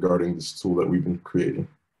work regarding this tool that we've been creating.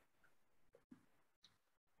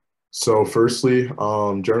 So firstly,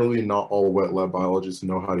 generally not all wet lab biologists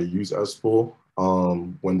know how to use SBOL.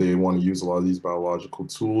 When they want to use a lot of these biological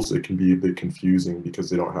tools, it can be a bit confusing because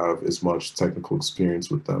they don't have as much technical experience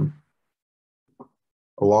with them.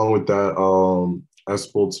 Along with that,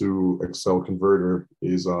 SBOL to Excel converter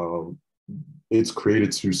is it's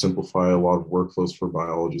created to simplify a lot of workflows for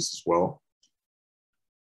biologists as well.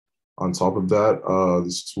 On top of that,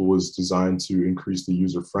 this tool is designed to increase the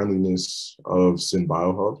user friendliness of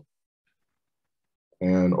SynBioHub.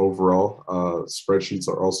 And overall, spreadsheets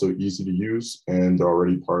are also easy to use and they're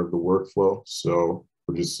already part of the workflow. So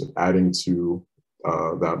we're just adding to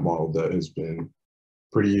that model that has been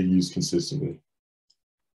pretty used consistently.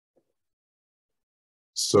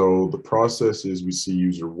 So the process is we see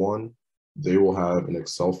user one, they will have an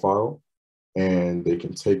Excel file and they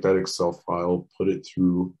can take that Excel file, put it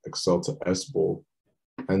through Excel to SBOL.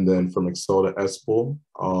 And then from Excel to SBOL,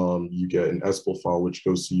 you get an SBOL file which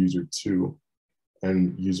goes to user two.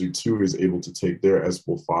 And user two is able to take their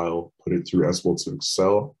SBOL file, put it through SBOL to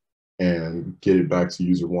Excel, and get it back to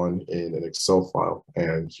user one in an Excel file.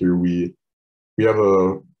 And here we have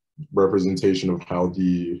a representation of how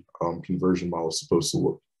the conversion model is supposed to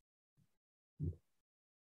look.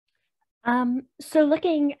 So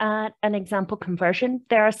looking at an example conversion,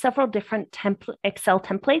 there are several different Excel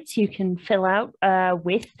templates you can fill out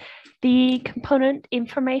with the component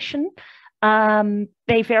information.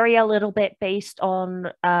 They vary a little bit based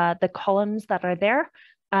on the columns that are there,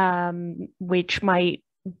 which might,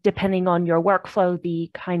 depending on your workflow,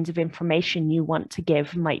 the kinds of information you want to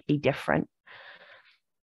give might be different.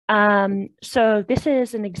 So this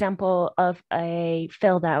is an example of a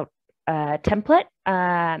filled out template.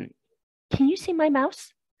 Can you see my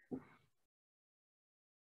mouse?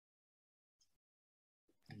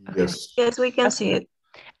 Yes. Yes, we can see it.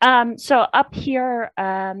 So up here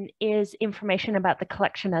is information about the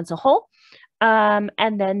collection as a whole. And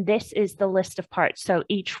then this is the list of parts. So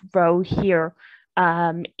each row here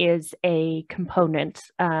is a component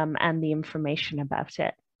and the information about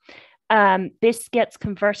it. This gets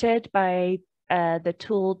converted by the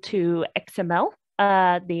tool to XML,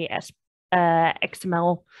 the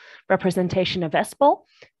XML representation of SBOL,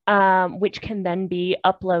 which can then be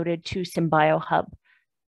uploaded to SynBioHub.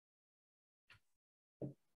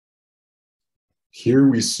 Here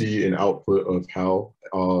we see an output of how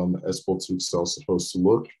SBOL to Excel is supposed to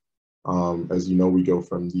look. As you know, we go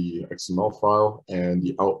from the XML file, and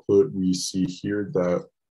the output we see here that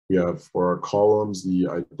we have for our columns, the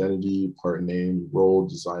identity, part name, role,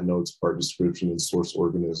 design notes, part description, and source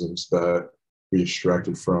organisms that we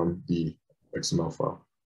extracted from the XML file.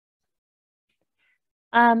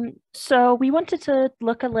 So we wanted to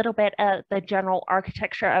look a little bit at the general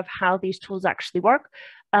architecture of how these tools actually work,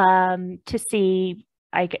 to see,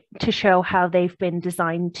 to show how they've been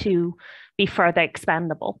designed to be further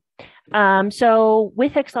expandable. So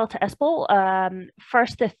with Excel to SBOL,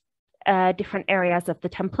 first the different areas of the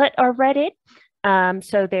template are readied.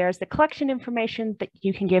 So there's the collection information that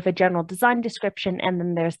you can give a general design description, and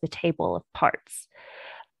then there's the table of parts.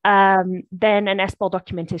 Then an SBOL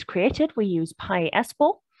document is created. We use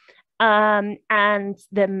PySBOL, and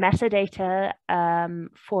the metadata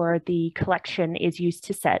for the collection is used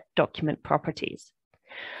to set document properties.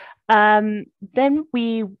 Then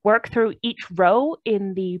we work through each row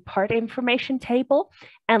in the part information table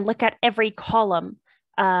and look at every column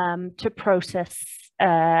to process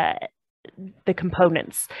the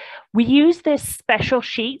components. We use this special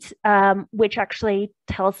sheet, which actually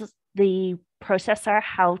tells us the processor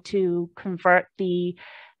how to convert the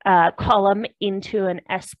column into an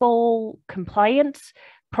SBOL compliant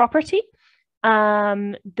property.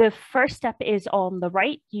 The first step is on the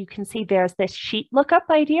right. You can see there's this sheet lookup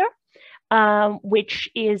idea,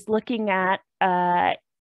 which is looking at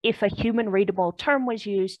if a human readable term was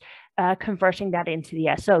used, converting that into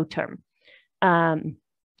the SO term.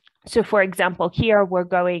 So for example, here we're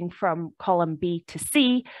going from column B to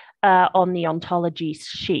C on the ontology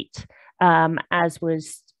sheet, as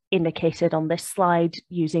was indicated on this slide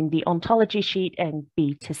using the ontology sheet and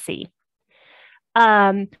B to C.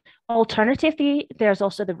 Alternatively, there's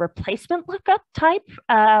also the replacement lookup type,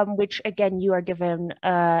 which again, you are given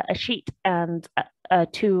a sheet and a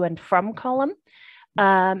to and from column.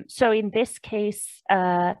 So in this case,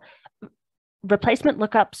 replacement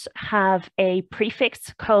lookups have a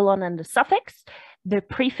prefix, colon, and a suffix. The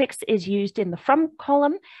prefix is used in the from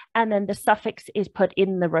column, and then the suffix is put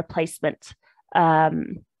in the replacement.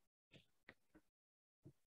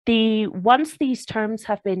 Once these terms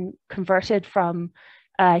have been converted from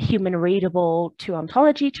human readable to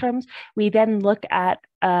ontology terms, we then look at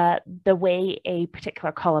the way a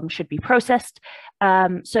particular column should be processed.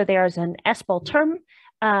 So there's an SBOL term,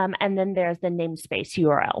 and then there's the namespace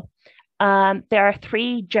URL. There are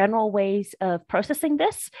three general ways of processing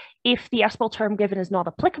this. If the SBOL term given is not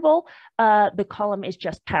applicable, the column is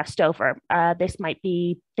just passed over. This might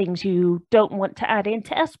be things you don't want to add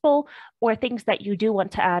into SBOL, or things that you do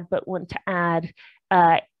want to add, but want to add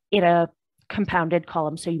in a compounded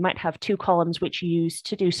column. So you might have two columns which you use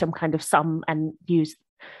to do some kind of sum and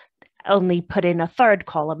only put in a third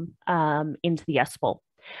column into the SBOL.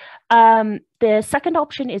 The second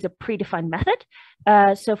option is a predefined method.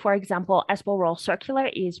 So for example, SBOL role circular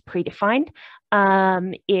is predefined.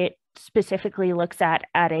 It specifically looks at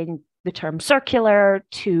adding the term circular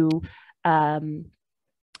to the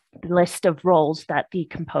list of roles that the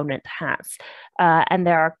component has. And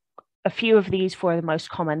there are a few of these for the most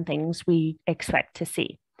common things we expect to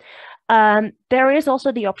see. There is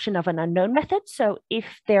also the option of an unknown method. So if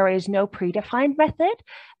there is no predefined method,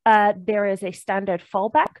 there is a standard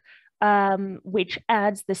fallback, which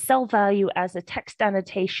adds the cell value as a text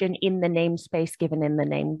annotation in the namespace given in the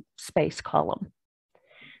namespace column.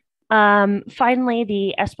 Finally,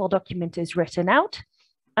 the SBOL document is written out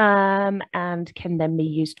and can then be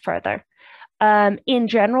used further. In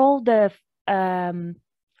general,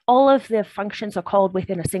 all of the functions are called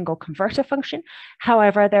within a single converter function.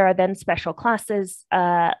 However, there are then special classes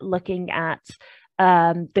looking at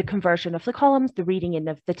the conversion of the columns, the reading in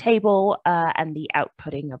of the table, and the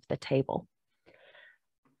outputting of the table.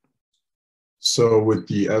 So with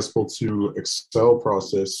the SBOL to Excel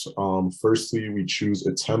process, firstly, we choose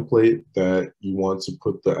a template that you want to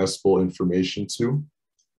put the SBOL information to.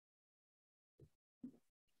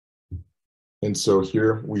 And so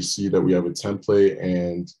here we see that we have a template,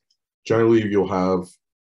 and generally you'll have,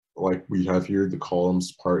 like we have here, the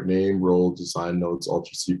columns, part name, role, design notes,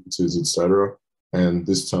 alter sequences, etc. And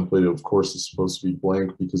this template, of course, is supposed to be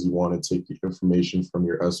blank because you want to take the information from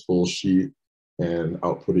your SBOL sheet and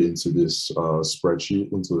output it into this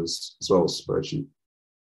spreadsheet, into this as well as spreadsheet.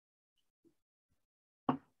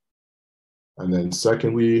 And then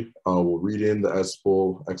secondly, we'll read in the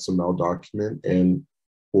SBOL XML document, and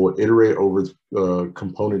we'll iterate over the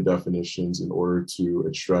component definitions in order to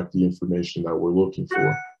extract the information that we're looking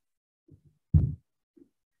for.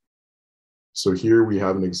 So here we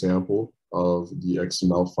have an example of the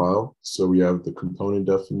XML file. So we have the component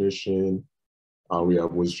definition, we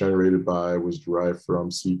have was generated by, was derived from,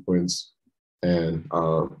 sequence, and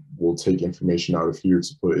we'll take information out of here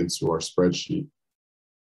to put into our spreadsheet.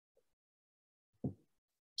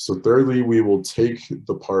 So thirdly, we will take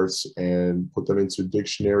the parts and put them into a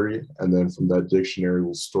dictionary, and then from that dictionary,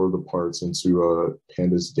 we'll store the parts into a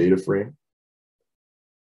pandas data frame.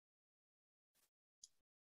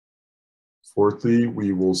 Fourthly,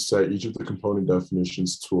 we will set each of the component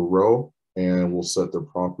definitions to a row, and we'll set their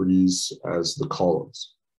properties as the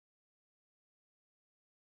columns.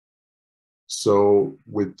 So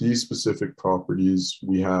with these specific properties,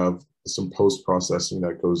 we have some post-processing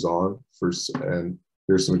that goes on first, and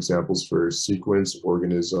here's some examples for sequence,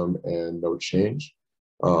 organism, and no change.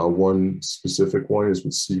 One specific one is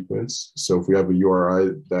with sequence. So if we have a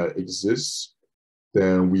URI that exists,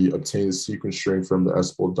 then we obtain the sequence string from the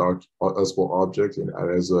SBOL object and add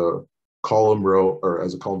as a column row, or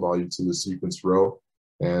as a column value to the sequence row.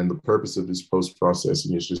 And the purpose of this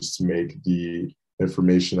post-processing is just to make the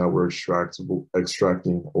information that we're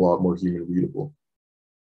extracting a lot more human readable.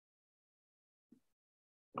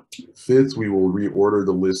 Fifth, we will reorder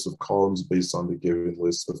the list of columns based on the given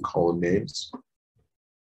list of column names.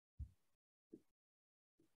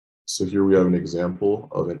 So here we have an example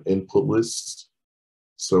of an input list.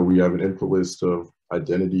 So we have an input list of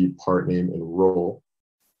identity, part name, and role.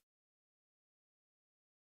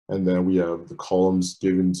 And then we have the columns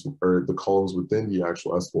given to, or the columns within the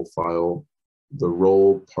actual SBOL file, the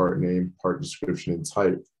role, part name, part description, and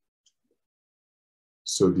type.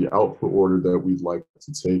 So the output order that we'd like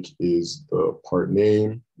to take is the part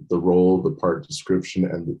name, the role, the part description,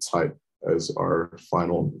 and the type as our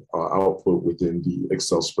final output within the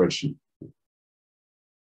Excel spreadsheet.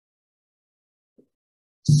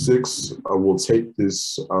 6, we'll take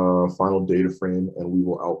this final data frame and we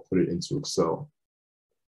will output it into Excel.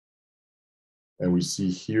 And we see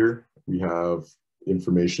here, we have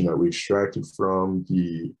information that we extracted from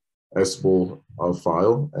the SBOL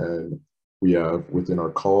file, and we have within our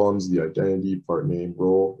columns the identity, part name,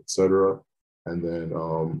 role, etc. And then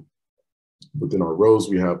within our rows,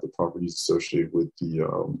 we have the properties associated with the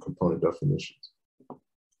component definitions.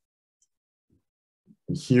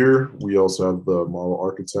 And here, we also have the model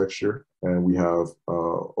architecture, and we have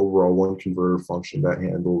overall one converter function that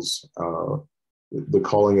handles the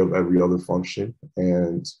calling of every other function.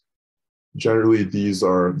 And generally, these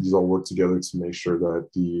all work together to make sure that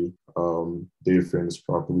the data frame is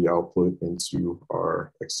properly output into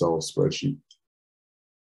our Excel spreadsheet.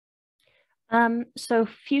 So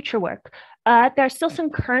future work. There are still some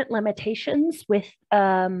current limitations with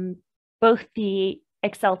both the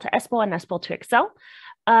Excel to SBOL and SBOL to Excel.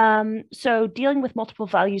 So dealing with multiple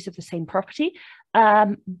values of the same property,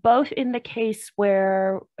 both in the case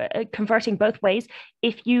where converting both ways,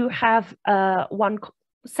 if you have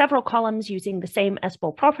several columns using the same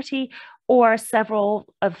SBOL property or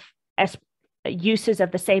several of uses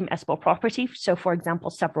of the same SBOL property, so for example,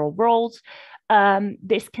 several roles,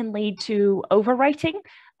 this can lead to overwriting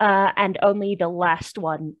and only the last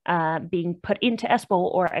one being put into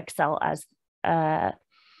SBOL or Excel as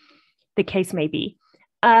the case may be.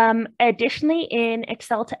 Additionally, in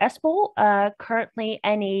Excel to SBOL, currently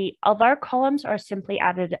any other columns are simply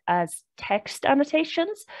added as text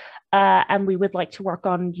annotations, and we would like to work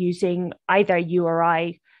on using either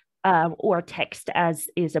URI or text as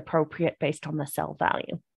is appropriate based on the cell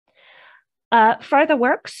value. Further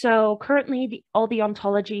work, so currently all the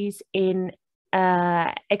ontologies in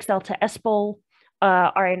Excel to SBOL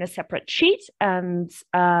are in a separate sheet, and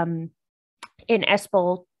in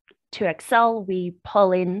SBOL to Excel, we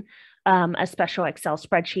pull in a special Excel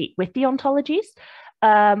spreadsheet with the ontologies.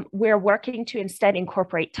 We're working to instead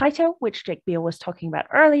incorporate Taito, which Jake Beal was talking about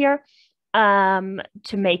earlier,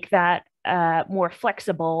 to make that more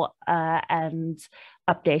flexible and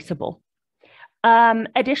updatable.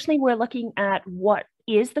 Additionally, we're looking at what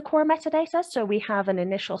is the core metadata. So we have an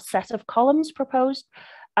initial set of columns proposed,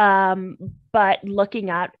 but looking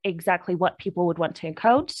at exactly what people would want to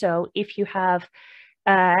encode. So if you have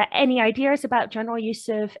any ideas about general use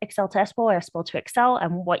of Excel to SBOL or SBOL to Excel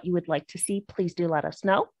and what you would like to see, please do let us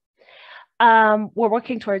know. We're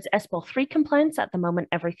working towards SBOL 3 compliance. At the moment,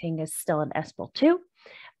 everything is still in SBOL 2.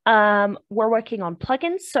 We're working on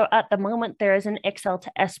plugins. So at the moment, there is an Excel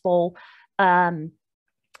to SBOL SymBioHub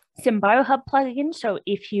plugin. So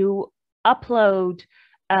if you upload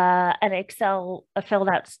an Excel filled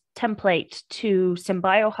out template to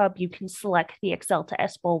SymBioHub, you can select the Excel to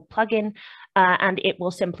SBOL plugin and it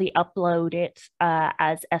will simply upload it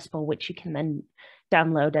as SBOL, which you can then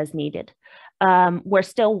download as needed. We're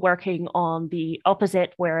still working on the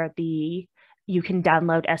opposite, where you can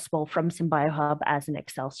download SBOL from SymBioHub as an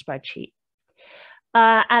Excel spreadsheet.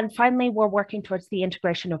 And finally, we're working towards the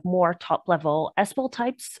integration of more top-level SBOL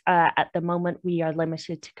types. At the moment, we are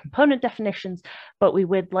limited to component definitions, but we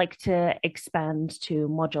would like to expand to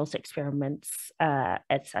modules, experiments,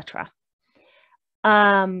 etc.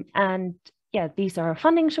 And yeah, these are our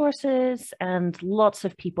funding sources, and lots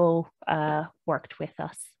of people worked with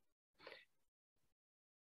us.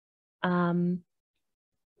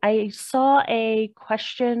 I saw a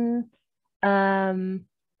question.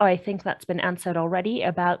 I think that's been answered already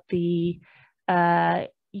about the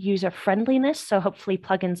user friendliness. So hopefully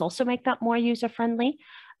plugins also make that more user friendly.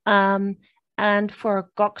 And for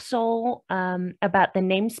Goxel, about the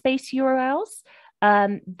namespace URLs,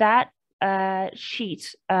 that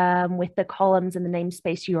sheet with the columns and the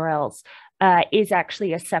namespace URLs is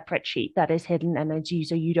actually a separate sheet that is hidden, and as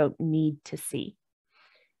user you don't need to see.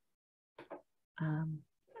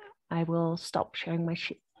 I will stop sharing my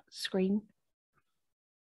screen.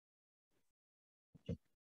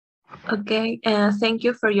 Okay, thank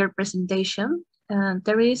you for your presentation.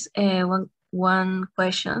 There is one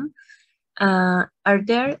question. Are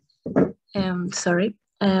there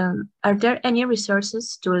any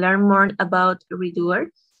resources to learn more about Redoer?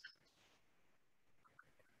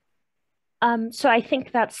 So I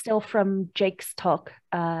think that's still from Jake's talk,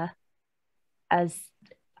 as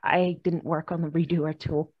I didn't work on the Redoer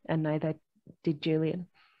tool, and neither did Julian.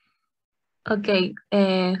 Okay,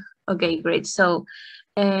 okay, great. So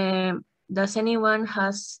does anyone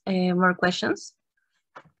has more questions?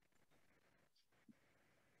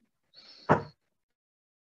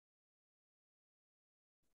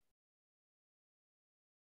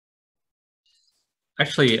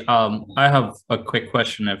 Actually, I have a quick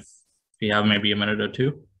question if we have maybe a minute or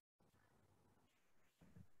two.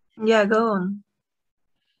 Yeah, go on.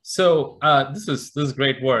 So this is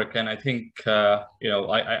great work, and I think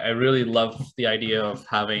I really love the idea of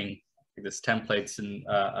having this templates, and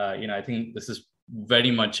I think this is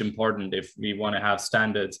very much important if we want to have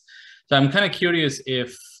standards. So I'm kind of curious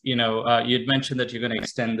if you'd mentioned that you're going to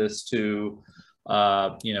extend this to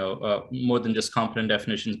more than just component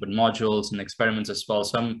definitions, but modules and experiments as well.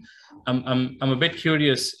 So I'm a bit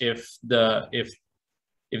curious if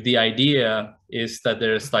the idea is that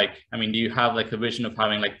there's do you have like a vision of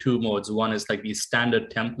having like two modes? One is like these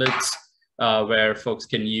standard templates where folks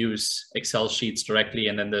can use Excel sheets directly,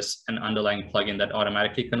 and then there's an underlying plugin that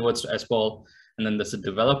automatically converts to SBOL, and then there's a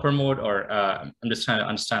developer mode, or I'm just trying to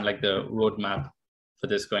understand like the roadmap for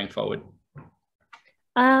this going forward.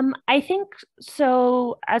 I think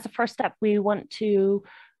so. As a first step, we want to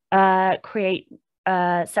create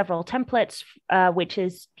several templates, which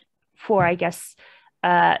is for, I guess,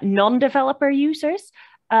 non-developer users.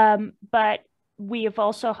 But we have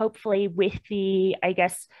also hopefully with the, I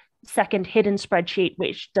guess, second hidden spreadsheet,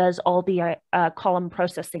 which does all the column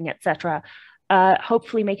processing, etc.,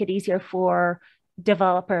 hopefully make it easier for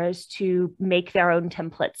developers to make their own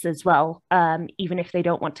templates as well, even if they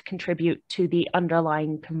don't want to contribute to the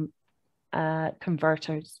underlying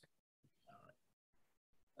converters.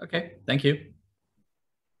 Okay, thank you.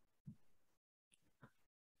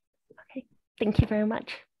 Okay, thank you very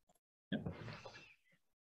much.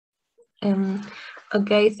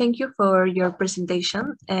 Okay, thank you for your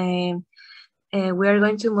presentation. We are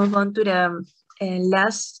going to move on to the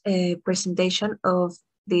last presentation of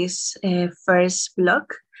this first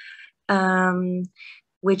block,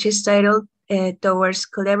 which is titled Towards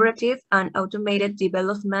Collaborative and Automated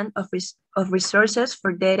Development of Resources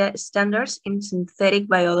for Data Standards in Synthetic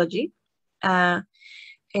Biology. Our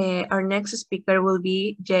next speaker will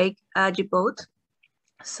be Jake Ajibot.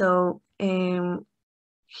 So you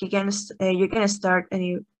can start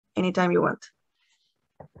anytime you want.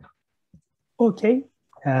 Okay.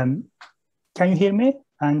 Can you hear me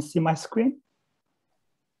and see my screen?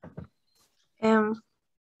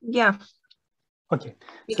 Yeah. Okay.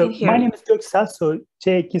 So my name is Göksel. So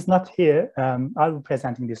Jake is not here. I'll be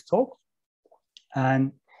presenting this talk.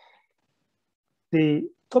 And the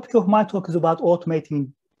topic of my talk is about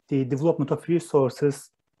automating the development of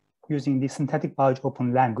resources using the synthetic biology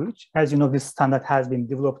open language. As you know, this standard has been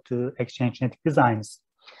developed to exchange genetic designs.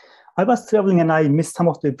 I was traveling and I missed some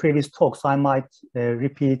of the previous talks, so I might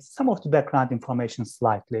repeat some of the background information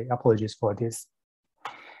slightly. Apologies for this.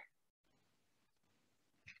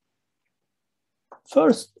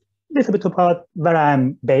 First, a little bit about where I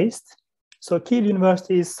am based. So Keele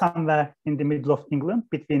University is somewhere in the middle of England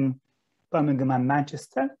between Birmingham and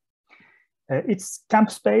Manchester. It's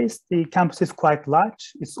campus-based. The campus is quite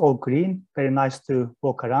large. It's all green, very nice to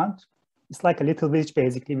walk around. It's like a little village,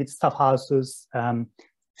 basically, with staff houses,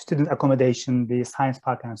 student accommodation, the science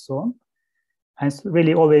park, and so on. And it's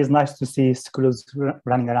really always nice to see schools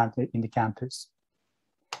running around in the campus.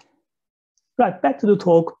 Right, back to the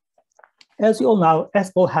talk. As you all know,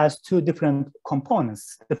 SBOL has two different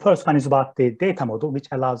components. The first one is about the data model, which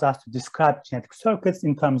allows us to describe genetic circuits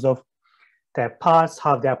in terms of their parts,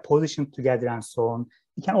 how they are positioned together, and so on.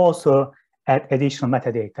 You can also add additional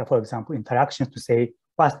metadata, for example, interactions to say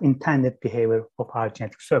what's the intended behavior of our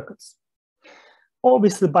genetic circuits.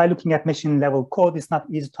 Obviously, by looking at machine level code, it's not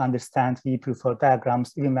easy to understand. We prefer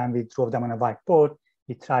diagrams. Even when we draw them on a whiteboard,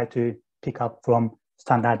 we try to pick up from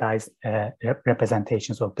standardized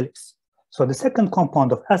representations of glyphs. So the second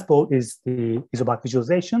component of SBOL is about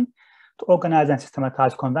visualization, to organize and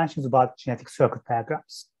systematize conventions about genetic circuit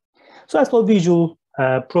diagrams. So SBOL Visual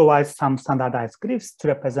provides some standardized glyphs to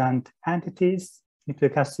represent entities,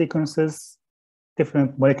 nucleic acid sequences,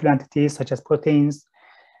 different molecular entities such as proteins,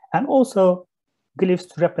 and also glyphs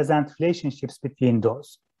to represent relationships between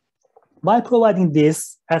those. By providing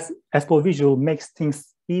this, SBOL Visual makes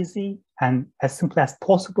things easy and as simple as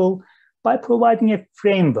possible by providing a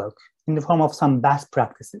framework in the form of some best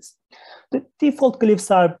practices. The default glyphs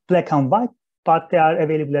are black and white, but they are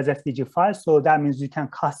available as SVG files. So that means you can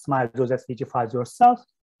customize those SVG files yourself.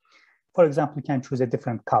 For example, you can choose a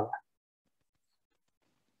different color.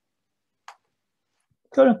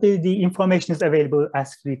 Currently, the information is available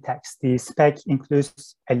as free text. The spec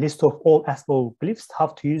includes a list of all SBOL glyphs, how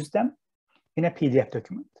to use them in a PDF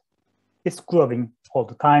document. It's growing all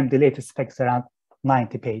the time. The latest spec is around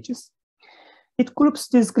 90 pages. It groups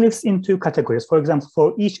these glyphs into categories. For example,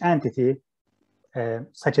 for each entity,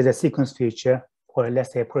 such as a sequence feature or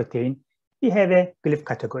let's say a protein, we have a glyph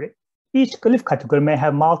category. Each glyph category may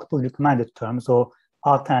have multiple recommended terms or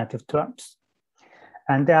alternative terms.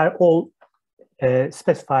 And they are all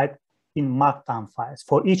specified in Markdown files.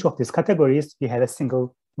 For each of these categories, we have a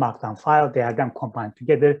single Markdown file. They are then combined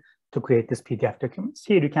together to create this PDF documents.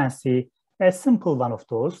 Here you can see a simple one of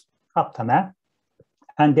those, Aptame,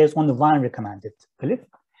 and there's only one recommended glyph.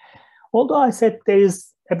 Although I said there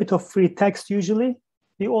is a bit of free text usually,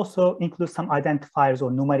 we also include some identifiers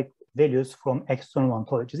or numeric values from external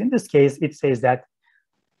ontologies. In this case, it says that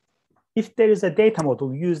if there is a data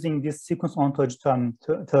model using this sequence ontology term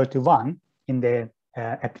 31 in the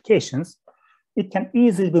applications, it can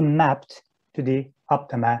easily be mapped to the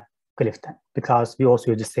Aptame glyph then, because we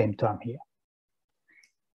also use the same term here.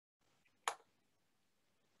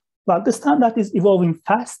 Well, the standard is evolving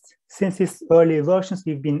fast. Since its early versions,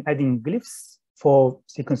 we've been adding glyphs for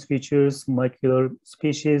sequence features, molecular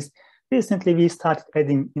species. Recently, we started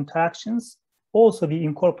adding interactions. Also, we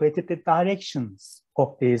incorporated the directions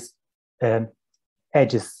of these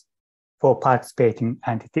edges for participating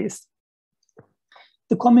entities.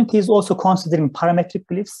 The community is also considering parametric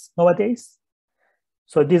glyphs nowadays.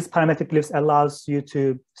 So these parametric glyphs allows you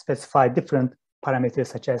to specify different parameters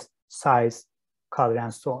such as size, color,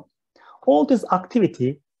 and so on. All this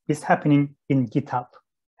activity is happening in GitHub,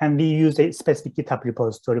 and we use a specific GitHub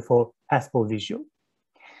repository for SBOL Visual.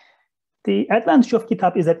 The advantage of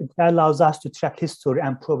GitHub is that it allows us to track history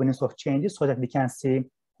and provenance of changes so that we can see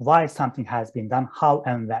why something has been done, how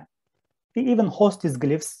and when. We even host these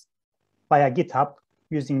glyphs via GitHub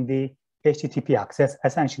using the HTTP access.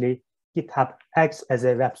 Essentially, GitHub acts as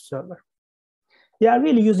a web server. We are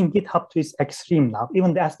really using GitHub to its extreme now.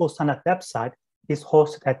 Even the SBOL standard website is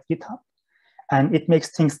hosted at GitHub, and it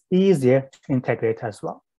makes things easier to integrate as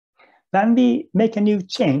well. When we make a new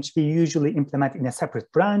change, we usually implement in a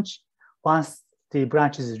separate branch. Once the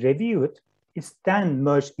branch is reviewed, it's then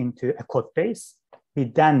merged into a code base. We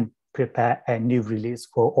then prepare a new release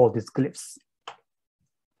for all these glyphs.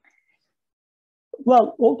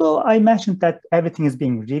 Well, although I mentioned that everything is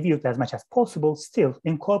being reviewed as much as possible, still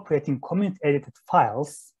incorporating community-edited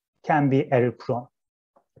files can be error-prone.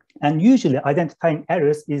 And usually identifying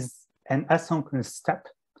errors is an asynchronous step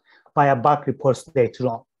via bug reports later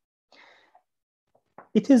on.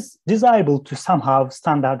 It is desirable to somehow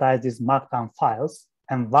standardize these markdown files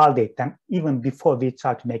and validate them even before we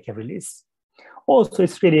try to make a release. Also,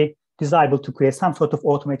 it's really desirable to create some sort of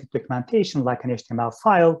automated documentation like an HTML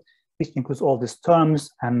file, which includes all these terms,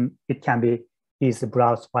 and it can be easily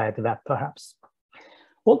browsed via the web perhaps.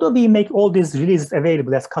 Although we make all these releases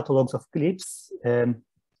available as catalogs of glyphs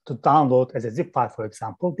to download as a zip file, for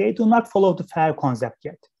example, they do not follow the FAIR concept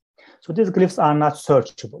yet. So these glyphs are not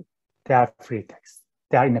searchable. They are free text.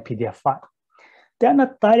 They are in a PDF file. They are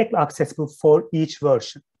not directly accessible for each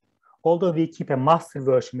version. Although we keep a master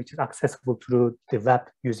version which is accessible through the web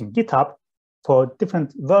using GitHub, for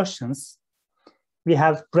different versions, we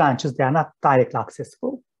have branches that are not directly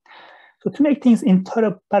accessible. So to make things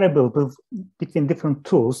interoperable between different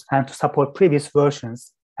tools and to support previous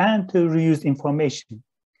versions and to reuse information,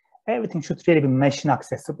 everything should really be machine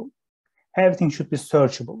accessible. Everything should be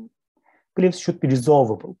searchable. Glyphs should be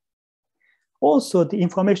resolvable. Also, the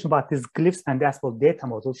information about these glyphs and the SBOL data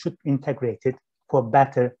model should be integrated for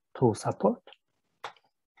better tool support.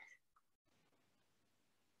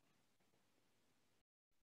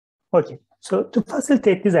 Okay, so to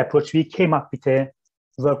facilitate this approach, we came up with a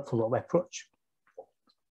workflow approach.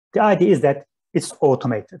 The idea is that it's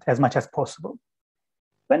automated as much as possible.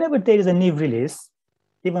 Whenever there is a new release,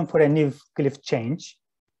 even for a new glyph change,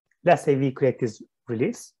 let's say we create this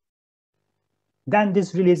release, then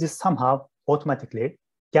this release is somehow automatically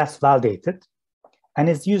gets validated and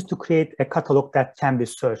is used to create a catalog that can be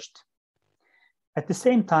searched. At the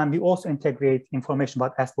same time, we also integrate information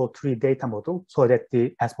about SBOL 3 data model so that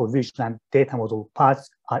the SBOL visual and data model parts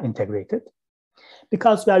are integrated.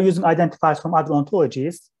 Because we are using identifiers from other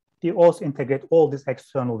ontologies, we also integrate all these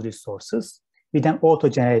external resources. We then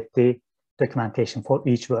auto-generate the documentation for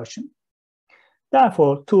each version.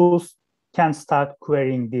 Therefore, tools can start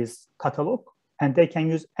querying this catalog, and they can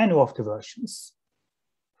use any of the versions.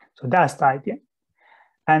 So that's the idea.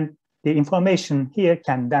 And the information here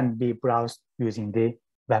can then be browsed using the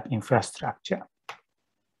web infrastructure.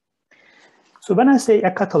 So when I say a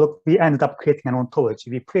catalog, we ended up creating an ontology.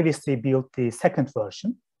 We previously built the second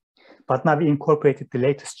version, but now we incorporated the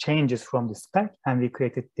latest changes from the spec, and we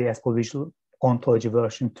created the SBOL Visual Ontology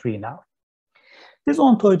version 3 now. This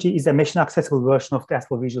ontology is a machine accessible version of the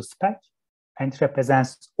SBOL Visual spec, and it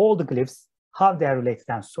represents all the glyphs, how they are related,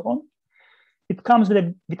 and so on. It comes with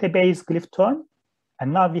a base glyph term,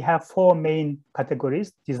 and now we have 4 main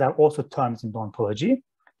categories. These are also terms in the ontology.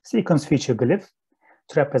 Sequence feature glyph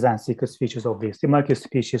to represent sequence features, obviously. Molecular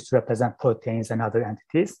species to represent proteins and other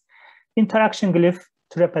entities. Interaction glyph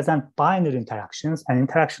to represent binary interactions, and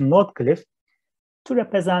interaction node glyph to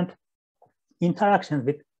represent interactions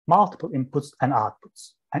with multiple inputs and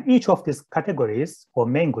outputs. And each of these categories or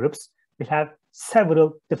main groups will have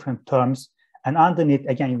several different terms. And underneath,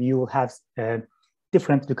 again, you will have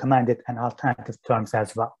different recommended and alternative terms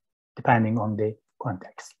as well, depending on the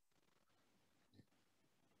context.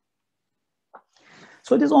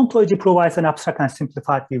 So this ontology provides an abstract and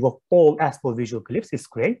simplified view of all SBOL visual glyphs. It's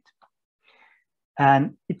great.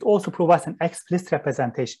 And it also provides an explicit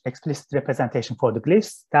representation for the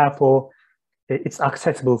glyphs. Therefore, it's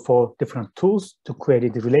accessible for different tools to query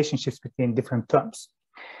the relationships between different terms.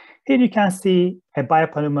 Here you can see a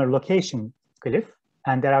biopolymer location glyph,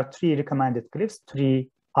 and there are 3 recommended glyphs, 3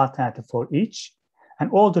 alternatives for each, and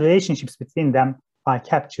all the relationships between them are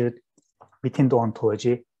captured within the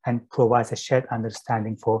ontology and provides a shared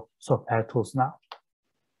understanding for software tools now.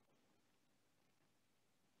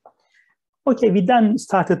 Okay, we then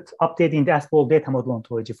started updating the SBOL data model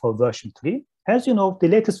ontology for version 3. As you know, the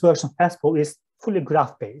latest version of SBOL is fully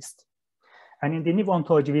graph-based. And in the new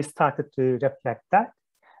ontology, we started to reflect that.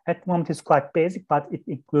 At the moment, it's quite basic, but it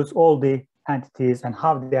includes all the entities and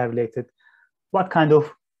how they are related, what kind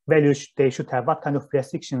of values they should have, what kind of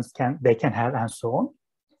restrictions they can have, and so on.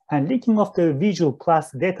 And linking of the visual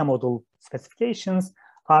class data model specifications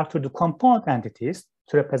are to the component entities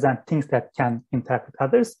to represent things that can interact with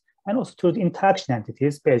others, and also to the interaction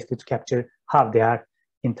entities, basically to capture how they are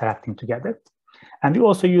interacting together. And we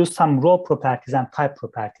also use some raw properties and type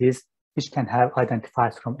properties, which can have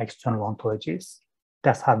identifiers from external ontologies.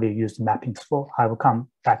 That's how we use the mappings for. I will come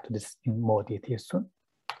back to this in more detail soon.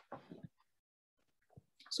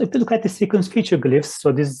 So if you look at the sequence feature glyphs,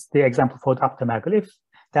 so this is the example for the aptamer glyph.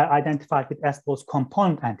 They're identified with SBOL's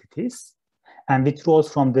component entities and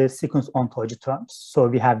withdraws from the sequence ontology terms. So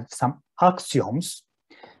we have some axioms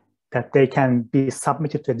that they can be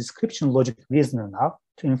submitted to a description logic reasoner now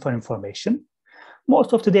to infer information.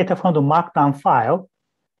 Most of the data from the markdown file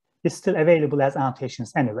is still available as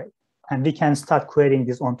annotations anyway. And we can start querying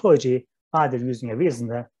this ontology either using a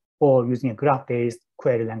reasoner or using a graph-based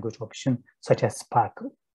query language option such as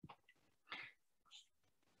Sparkle.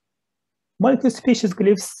 Molecule species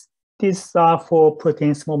glyphs, these are for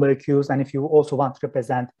protein small molecules. And if you also want to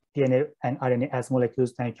represent DNA and RNA as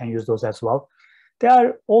molecules, then you can use those as well. They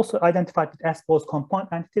are also identified with SBOL's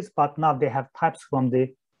component entities, but now they have types from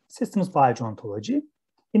the systems biology ontology.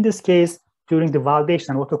 In this case, during the validation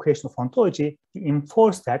and auto-creation of ontology, we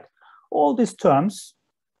enforce that all these terms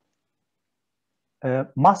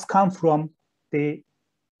must come from the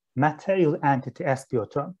material entity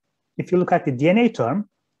SBO term. If you look at the DNA term,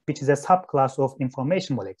 which is a subclass of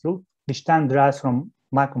information molecule, which then derives from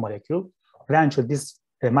micromolecule, eventually this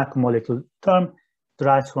micromolecule term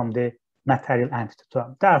derives from the material entity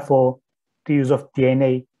term. Therefore, the use of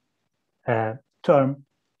DNA term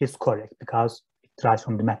is correct because it derives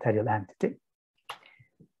from the material entity.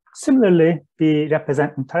 Similarly, we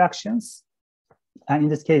represent interactions. And in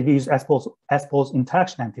this case, we use SBOL's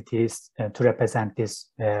interaction entities to represent these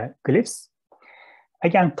glyphs.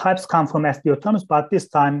 Again, types come from SBO terms, but this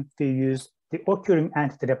time we use the occurring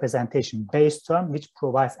entity representation base term, which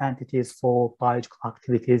provides entities for biological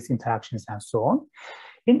activities, interactions, and so on.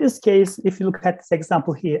 In this case, if you look at this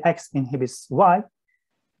example here, X inhibits Y,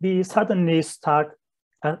 we suddenly start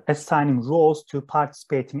assigning roles to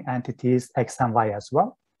participating entities X and Y as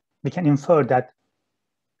well. We can infer that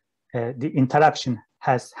the interaction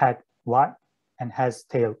has had Y and has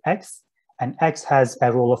tail X, and X has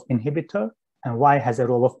a role of inhibitor, and Y has a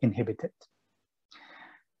role of inhibited.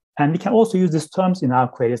 And we can also use these terms in our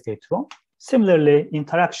queries later on. Similarly,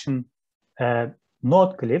 interaction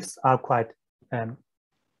node glyphs are quite the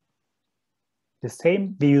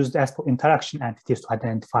same. We use the SBOL interaction entities to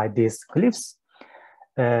identify these glyphs.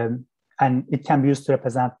 And it can be used to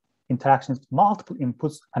represent interactions with multiple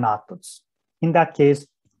inputs and outputs. In that case,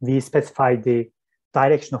 we specify the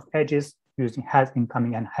direction of edges using has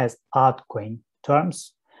incoming and has outgoing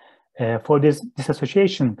terms. For this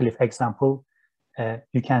disassociation glyph example,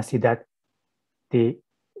 you can see that the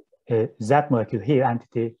Z molecule here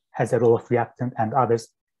entity has a role of reactant and others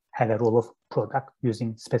have a role of product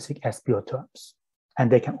using specific SBO terms.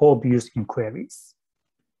 And they can all be used in queries,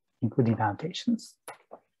 including annotations.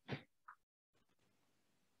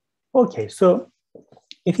 Okay, so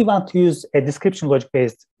if you want to use a description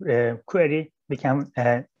logic-based query, we can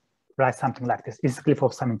write something like this. Is glyph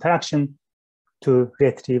of some interaction to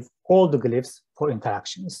retrieve all the glyphs for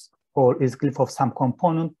interactions, or is glyph of some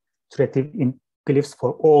component to retrieve glyphs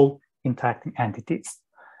for all interacting entities.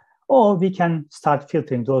 Or we can start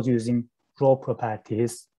filtering those using raw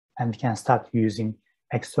properties, and we can start using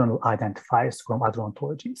external identifiers from other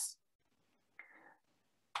ontologies.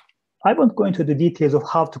 I won't go into the details of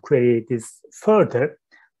how to query this further,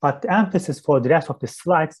 but the emphasis for the rest of the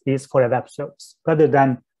slides is for a web service. Rather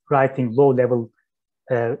than writing low-level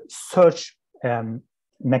search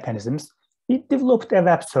mechanisms, it developed a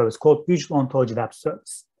web service called Visual Ontology Web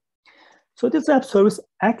Service. So this web service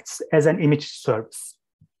acts as an image service.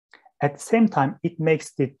 At the same time, it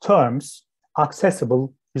makes the terms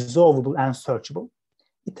accessible, resolvable, and searchable.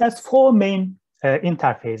 It has four main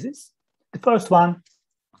interfaces. The first one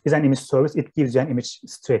is an image service. It gives you an image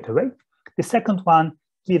straight away. The second one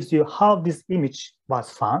gives you how this image was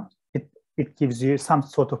found. It gives you some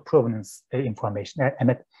sort of provenance information,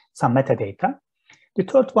 some metadata. The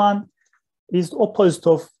third one is the opposite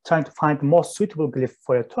of trying to find the most suitable glyph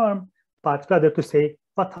for a term, but rather to say,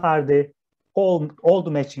 what are all the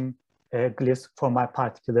matching glyphs for my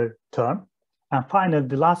particular term. And finally,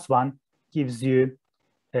 the last one gives you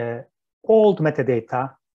all the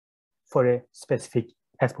metadata for a specific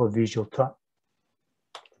SBOL visual term.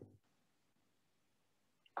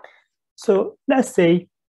 So let's say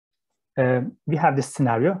we have this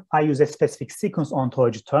scenario. I use a specific sequence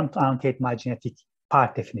ontology term to annotate my genetic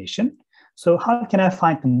part definition. So how can I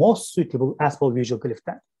find the most suitable SBOL visual glyph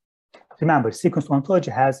then? Remember, sequence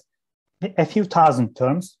ontology has a few thousand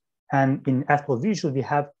terms, and in SBOL visual, we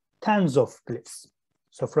have tens of glyphs.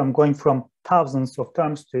 So going from thousands of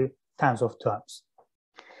terms to tens of terms.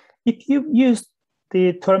 If you use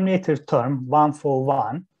the terminator term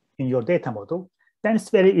 141 in your data model, then it's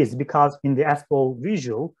very easy because in the SBOL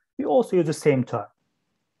visual, we also use the same term.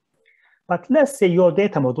 But let's say your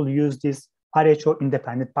data model uses this RHO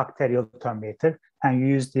independent bacterial terminator and you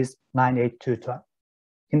use this 982 term.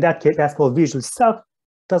 In that case, SBOL visual itself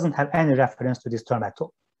doesn't have any reference to this term at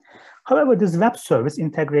all. However, this web service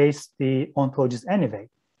integrates the ontologies anyway,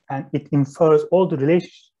 and it infers all the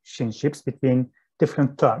relationships between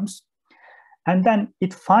different terms. And then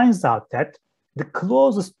it finds out that the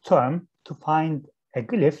closest term to find a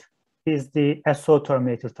glyph is the SO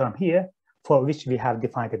terminator term here, for which we have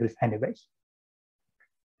defined a glyph anyway.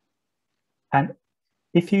 And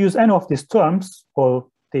if you use any of these terms, or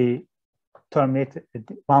the terminator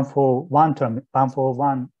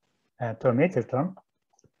 141 terminator term,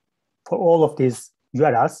 for all of these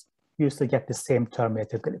URLs, you still get the same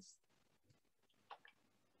terminator glyph.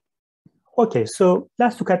 Okay, so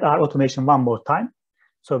let's look at our automation one more time.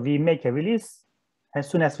 So we make a release. As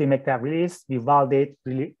soon as we make that release, we validate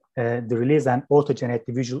the release and auto-generate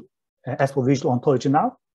the visual SBOL visual ontology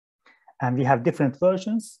now. And we have different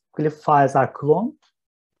versions. Glyph files are cloned.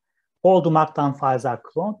 All the markdown files are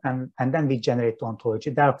cloned, and then we generate the ontology.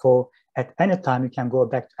 Therefore, at any time, you can go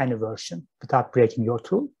back to any version without breaking your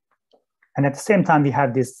tool. And at the same time, we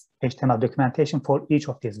have this HTML documentation for each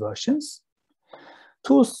of these versions.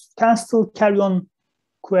 Tools can still carry on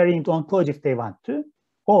querying the ontology if they want to,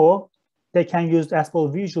 or they can use the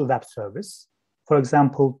SBOL visual web service, for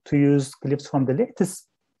example, to use glyphs from the latest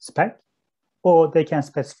spec, or they can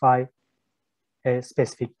specify a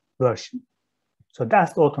specific version. So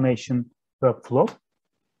that's the automation workflow.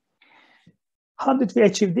 How did we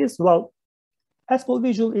achieve this? Well, SBOL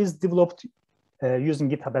visual is developed using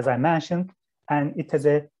GitHub, as I mentioned, and it has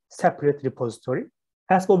a separate repository.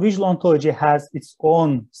 SBOL visual ontology has its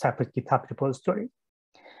own separate GitHub repository.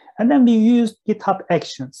 And then we use GitHub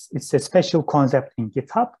Actions. It's a special concept in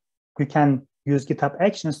GitHub. You can use GitHub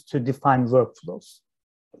Actions to define workflows.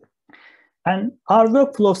 And our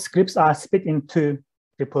workflow scripts are split into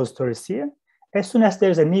repositories here. As soon as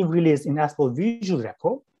there's a new release in SBOL visual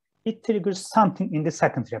repo, it triggers something in the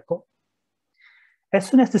second repo. As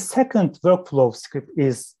soon as the second workflow script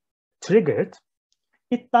is triggered,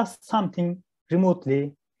 it does something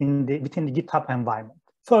remotely within the GitHub environment.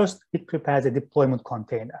 First, it prepares a deployment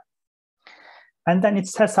container. And then it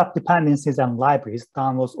sets up dependencies and libraries,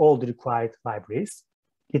 downloads all the required libraries.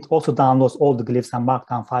 It also downloads all the glyphs and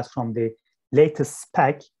markdown files from the latest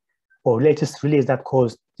spec or latest release that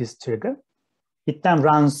caused this trigger. It then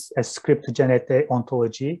runs a script to generate the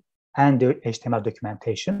ontology and the HTML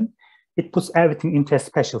documentation. It puts everything into a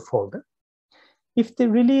special folder. If the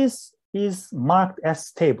release is marked as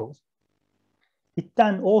stable, it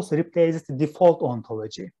then also replaces the default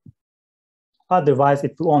ontology. Otherwise,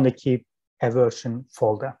 it will only keep a version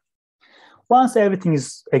folder. Once everything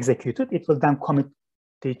is executed, it will then commit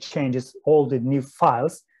the changes, all the new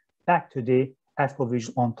files, back to the SBOL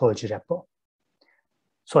visual ontology repo,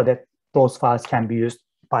 so that those files can be used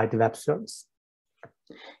by the web service.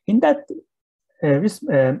 In that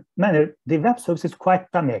manner, the web service is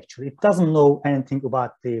quite dummy, actually. It doesn't know anything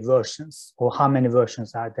about the versions or how many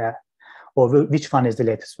versions are there. or which one is the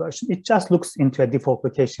latest version. It just looks into a default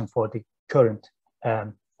location for the current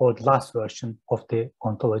or the last version of the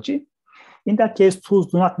ontology. In that case,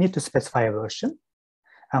 tools do not need to specify a version,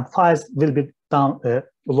 and files will be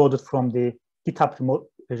loaded from the GitHub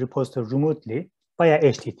repository remotely via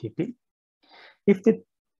HTTP. If the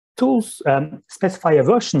tools specify a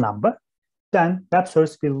version number, then web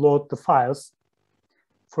service will load the files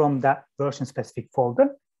from that version specific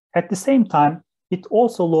folder. At the same time, it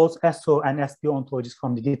also loads SO and SBO ontologies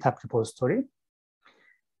from the GitHub repository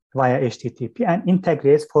via HTTP and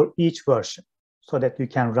integrates for each version so that you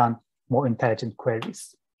can run more intelligent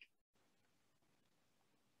queries.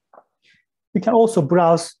 You can also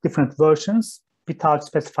browse different versions without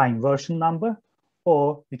specifying version number,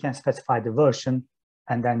 or you can specify the version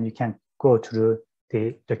and then you can go through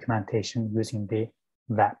the documentation using the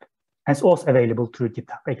web. And it's also available through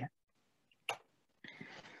GitHub again.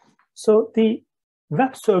 So the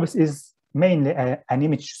web service is mainly an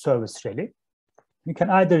image service, really. You can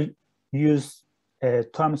either use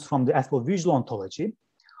terms from the SBOL visual ontology,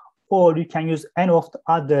 or you can use any of the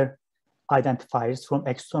other identifiers from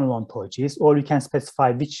external ontologies, or you can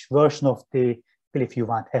specify which version of the glyph you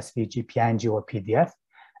want, SVG, PNG, or PDF.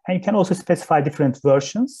 And you can also specify different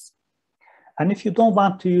versions. And if you don't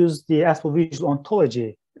want to use the SBOL visual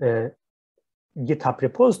ontology GitHub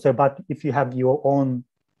repository, but if you have your own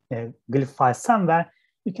glyph file somewhere,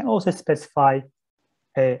 you can also specify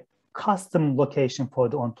a custom location for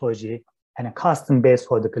the ontology and a custom base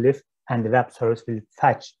for the glyph, and the web service will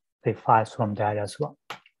fetch the files from there as well.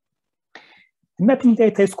 The mapping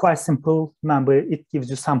data is quite simple. Remember, it gives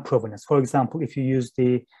you some provenance. For example, if you use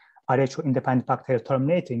the RHO independent bacterial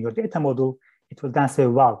terminator in your data model, it will then say,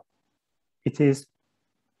 well, the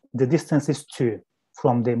distance is 2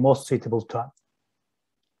 from the most suitable term.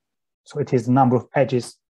 So it is the number of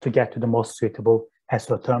edges to get to the most suitable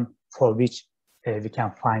SO term for which we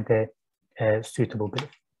can find a suitable glyph.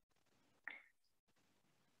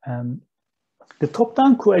 The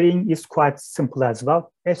top-down querying is quite simple as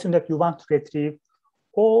well. Assume that you want to retrieve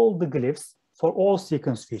all the glyphs for all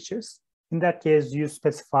sequence features. In that case, you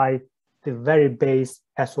specify the very base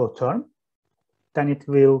SO term. Then it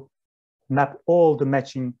will map all the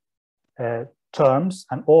matching terms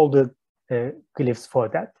and all the glyphs for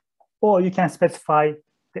that. Or you can specify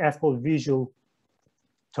the SBOL visual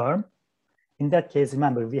term. In that case,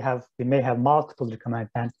 remember, we may have multiple recommended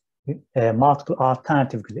and multiple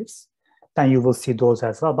alternative glyphs. Then you will see those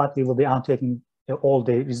as well, but we will be annotating all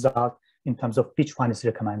the results in terms of which one is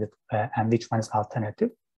recommended and which one is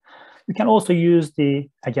alternative. You can also use the,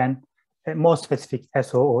 again, a more specific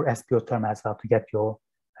SO or SBO term as well to get your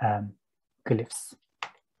glyphs.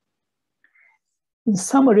 In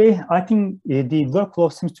summary, I think the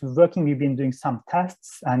workflow seems to be working. We've been doing some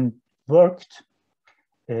tests and worked.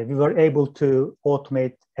 We were able to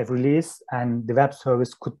automate a release and the web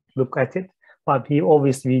service could look at it, but we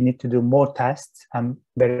obviously need to do more tests and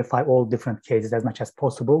verify all different cases as much as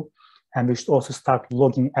possible. And we should also start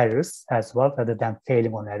logging errors as well, rather than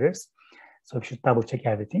failing on errors. So we should double check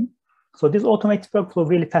everything. So this automated workflow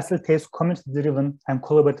really facilitates community-driven and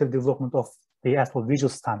collaborative development of the SBOL visual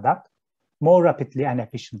standard more rapidly and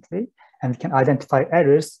efficiently, and we can identify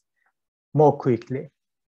errors more quickly.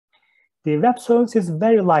 The web service is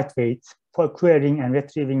very lightweight for querying and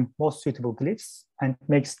retrieving most suitable glyphs and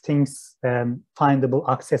makes things findable,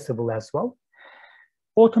 accessible as well.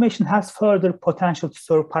 Automation has further potential to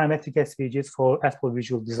serve parametric SVGs for SBOL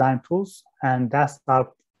visual design tools, and that's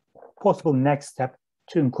our possible next step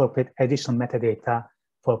to incorporate additional metadata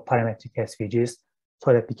for parametric SVGs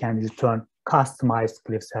so that we can return customized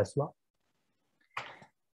glyphs as well.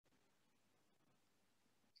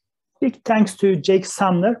 Big thanks to Jake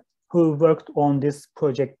Sumner, who worked on this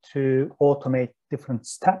project to automate different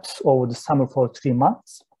steps over the summer for 3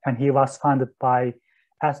 months. And he was funded by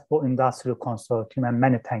SBOL Industrial Consortium, and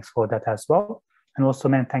many thanks for that as well. And also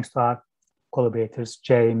many thanks to our collaborators,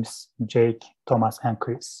 James, Jake, Thomas, and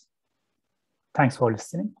Chris. Thanks for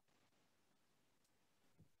listening.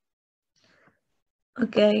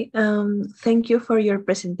 Okay, thank you for your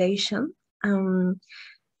presentation.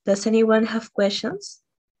 Does anyone have questions?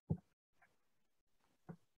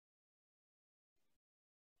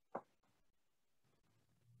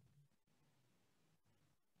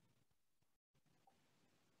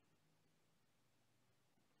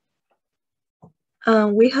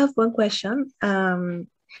 We have one question.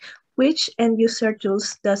 Which end user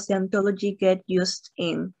tools does the ontology get used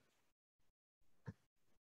in?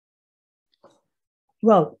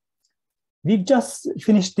 Well, we've just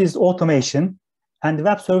finished this automation and the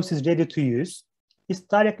web service is ready to use. It's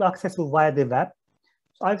directly accessible via the web.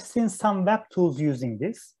 So I've seen some web tools using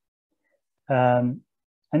this. And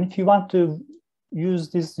if you want to use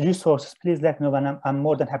these resources, please let me know, and I'm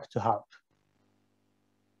more than happy to help.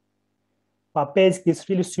 But basically, it's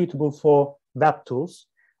really suitable for web tools.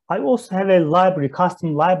 I also have a library,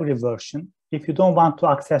 custom library version. If you don't want to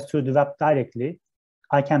access to the web directly,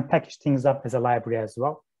 I can package things up as a library as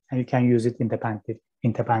well, and you can use it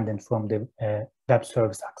independent from the web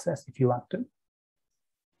service access if you want to.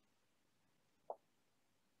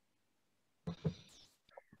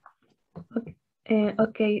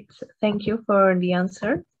 Okay, so thank you for the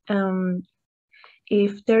answer.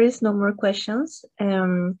 If there is no more questions,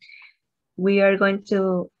 we are going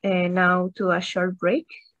to now to a short break.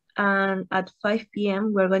 And at 5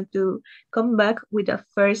 p.m., we're going to come back with a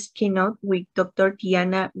first keynote with Dr.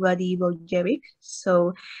 Tiana Radivojevic.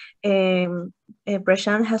 So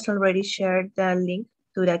Prashant has already shared the link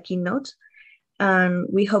to the keynote, and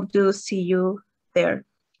we hope to see you there.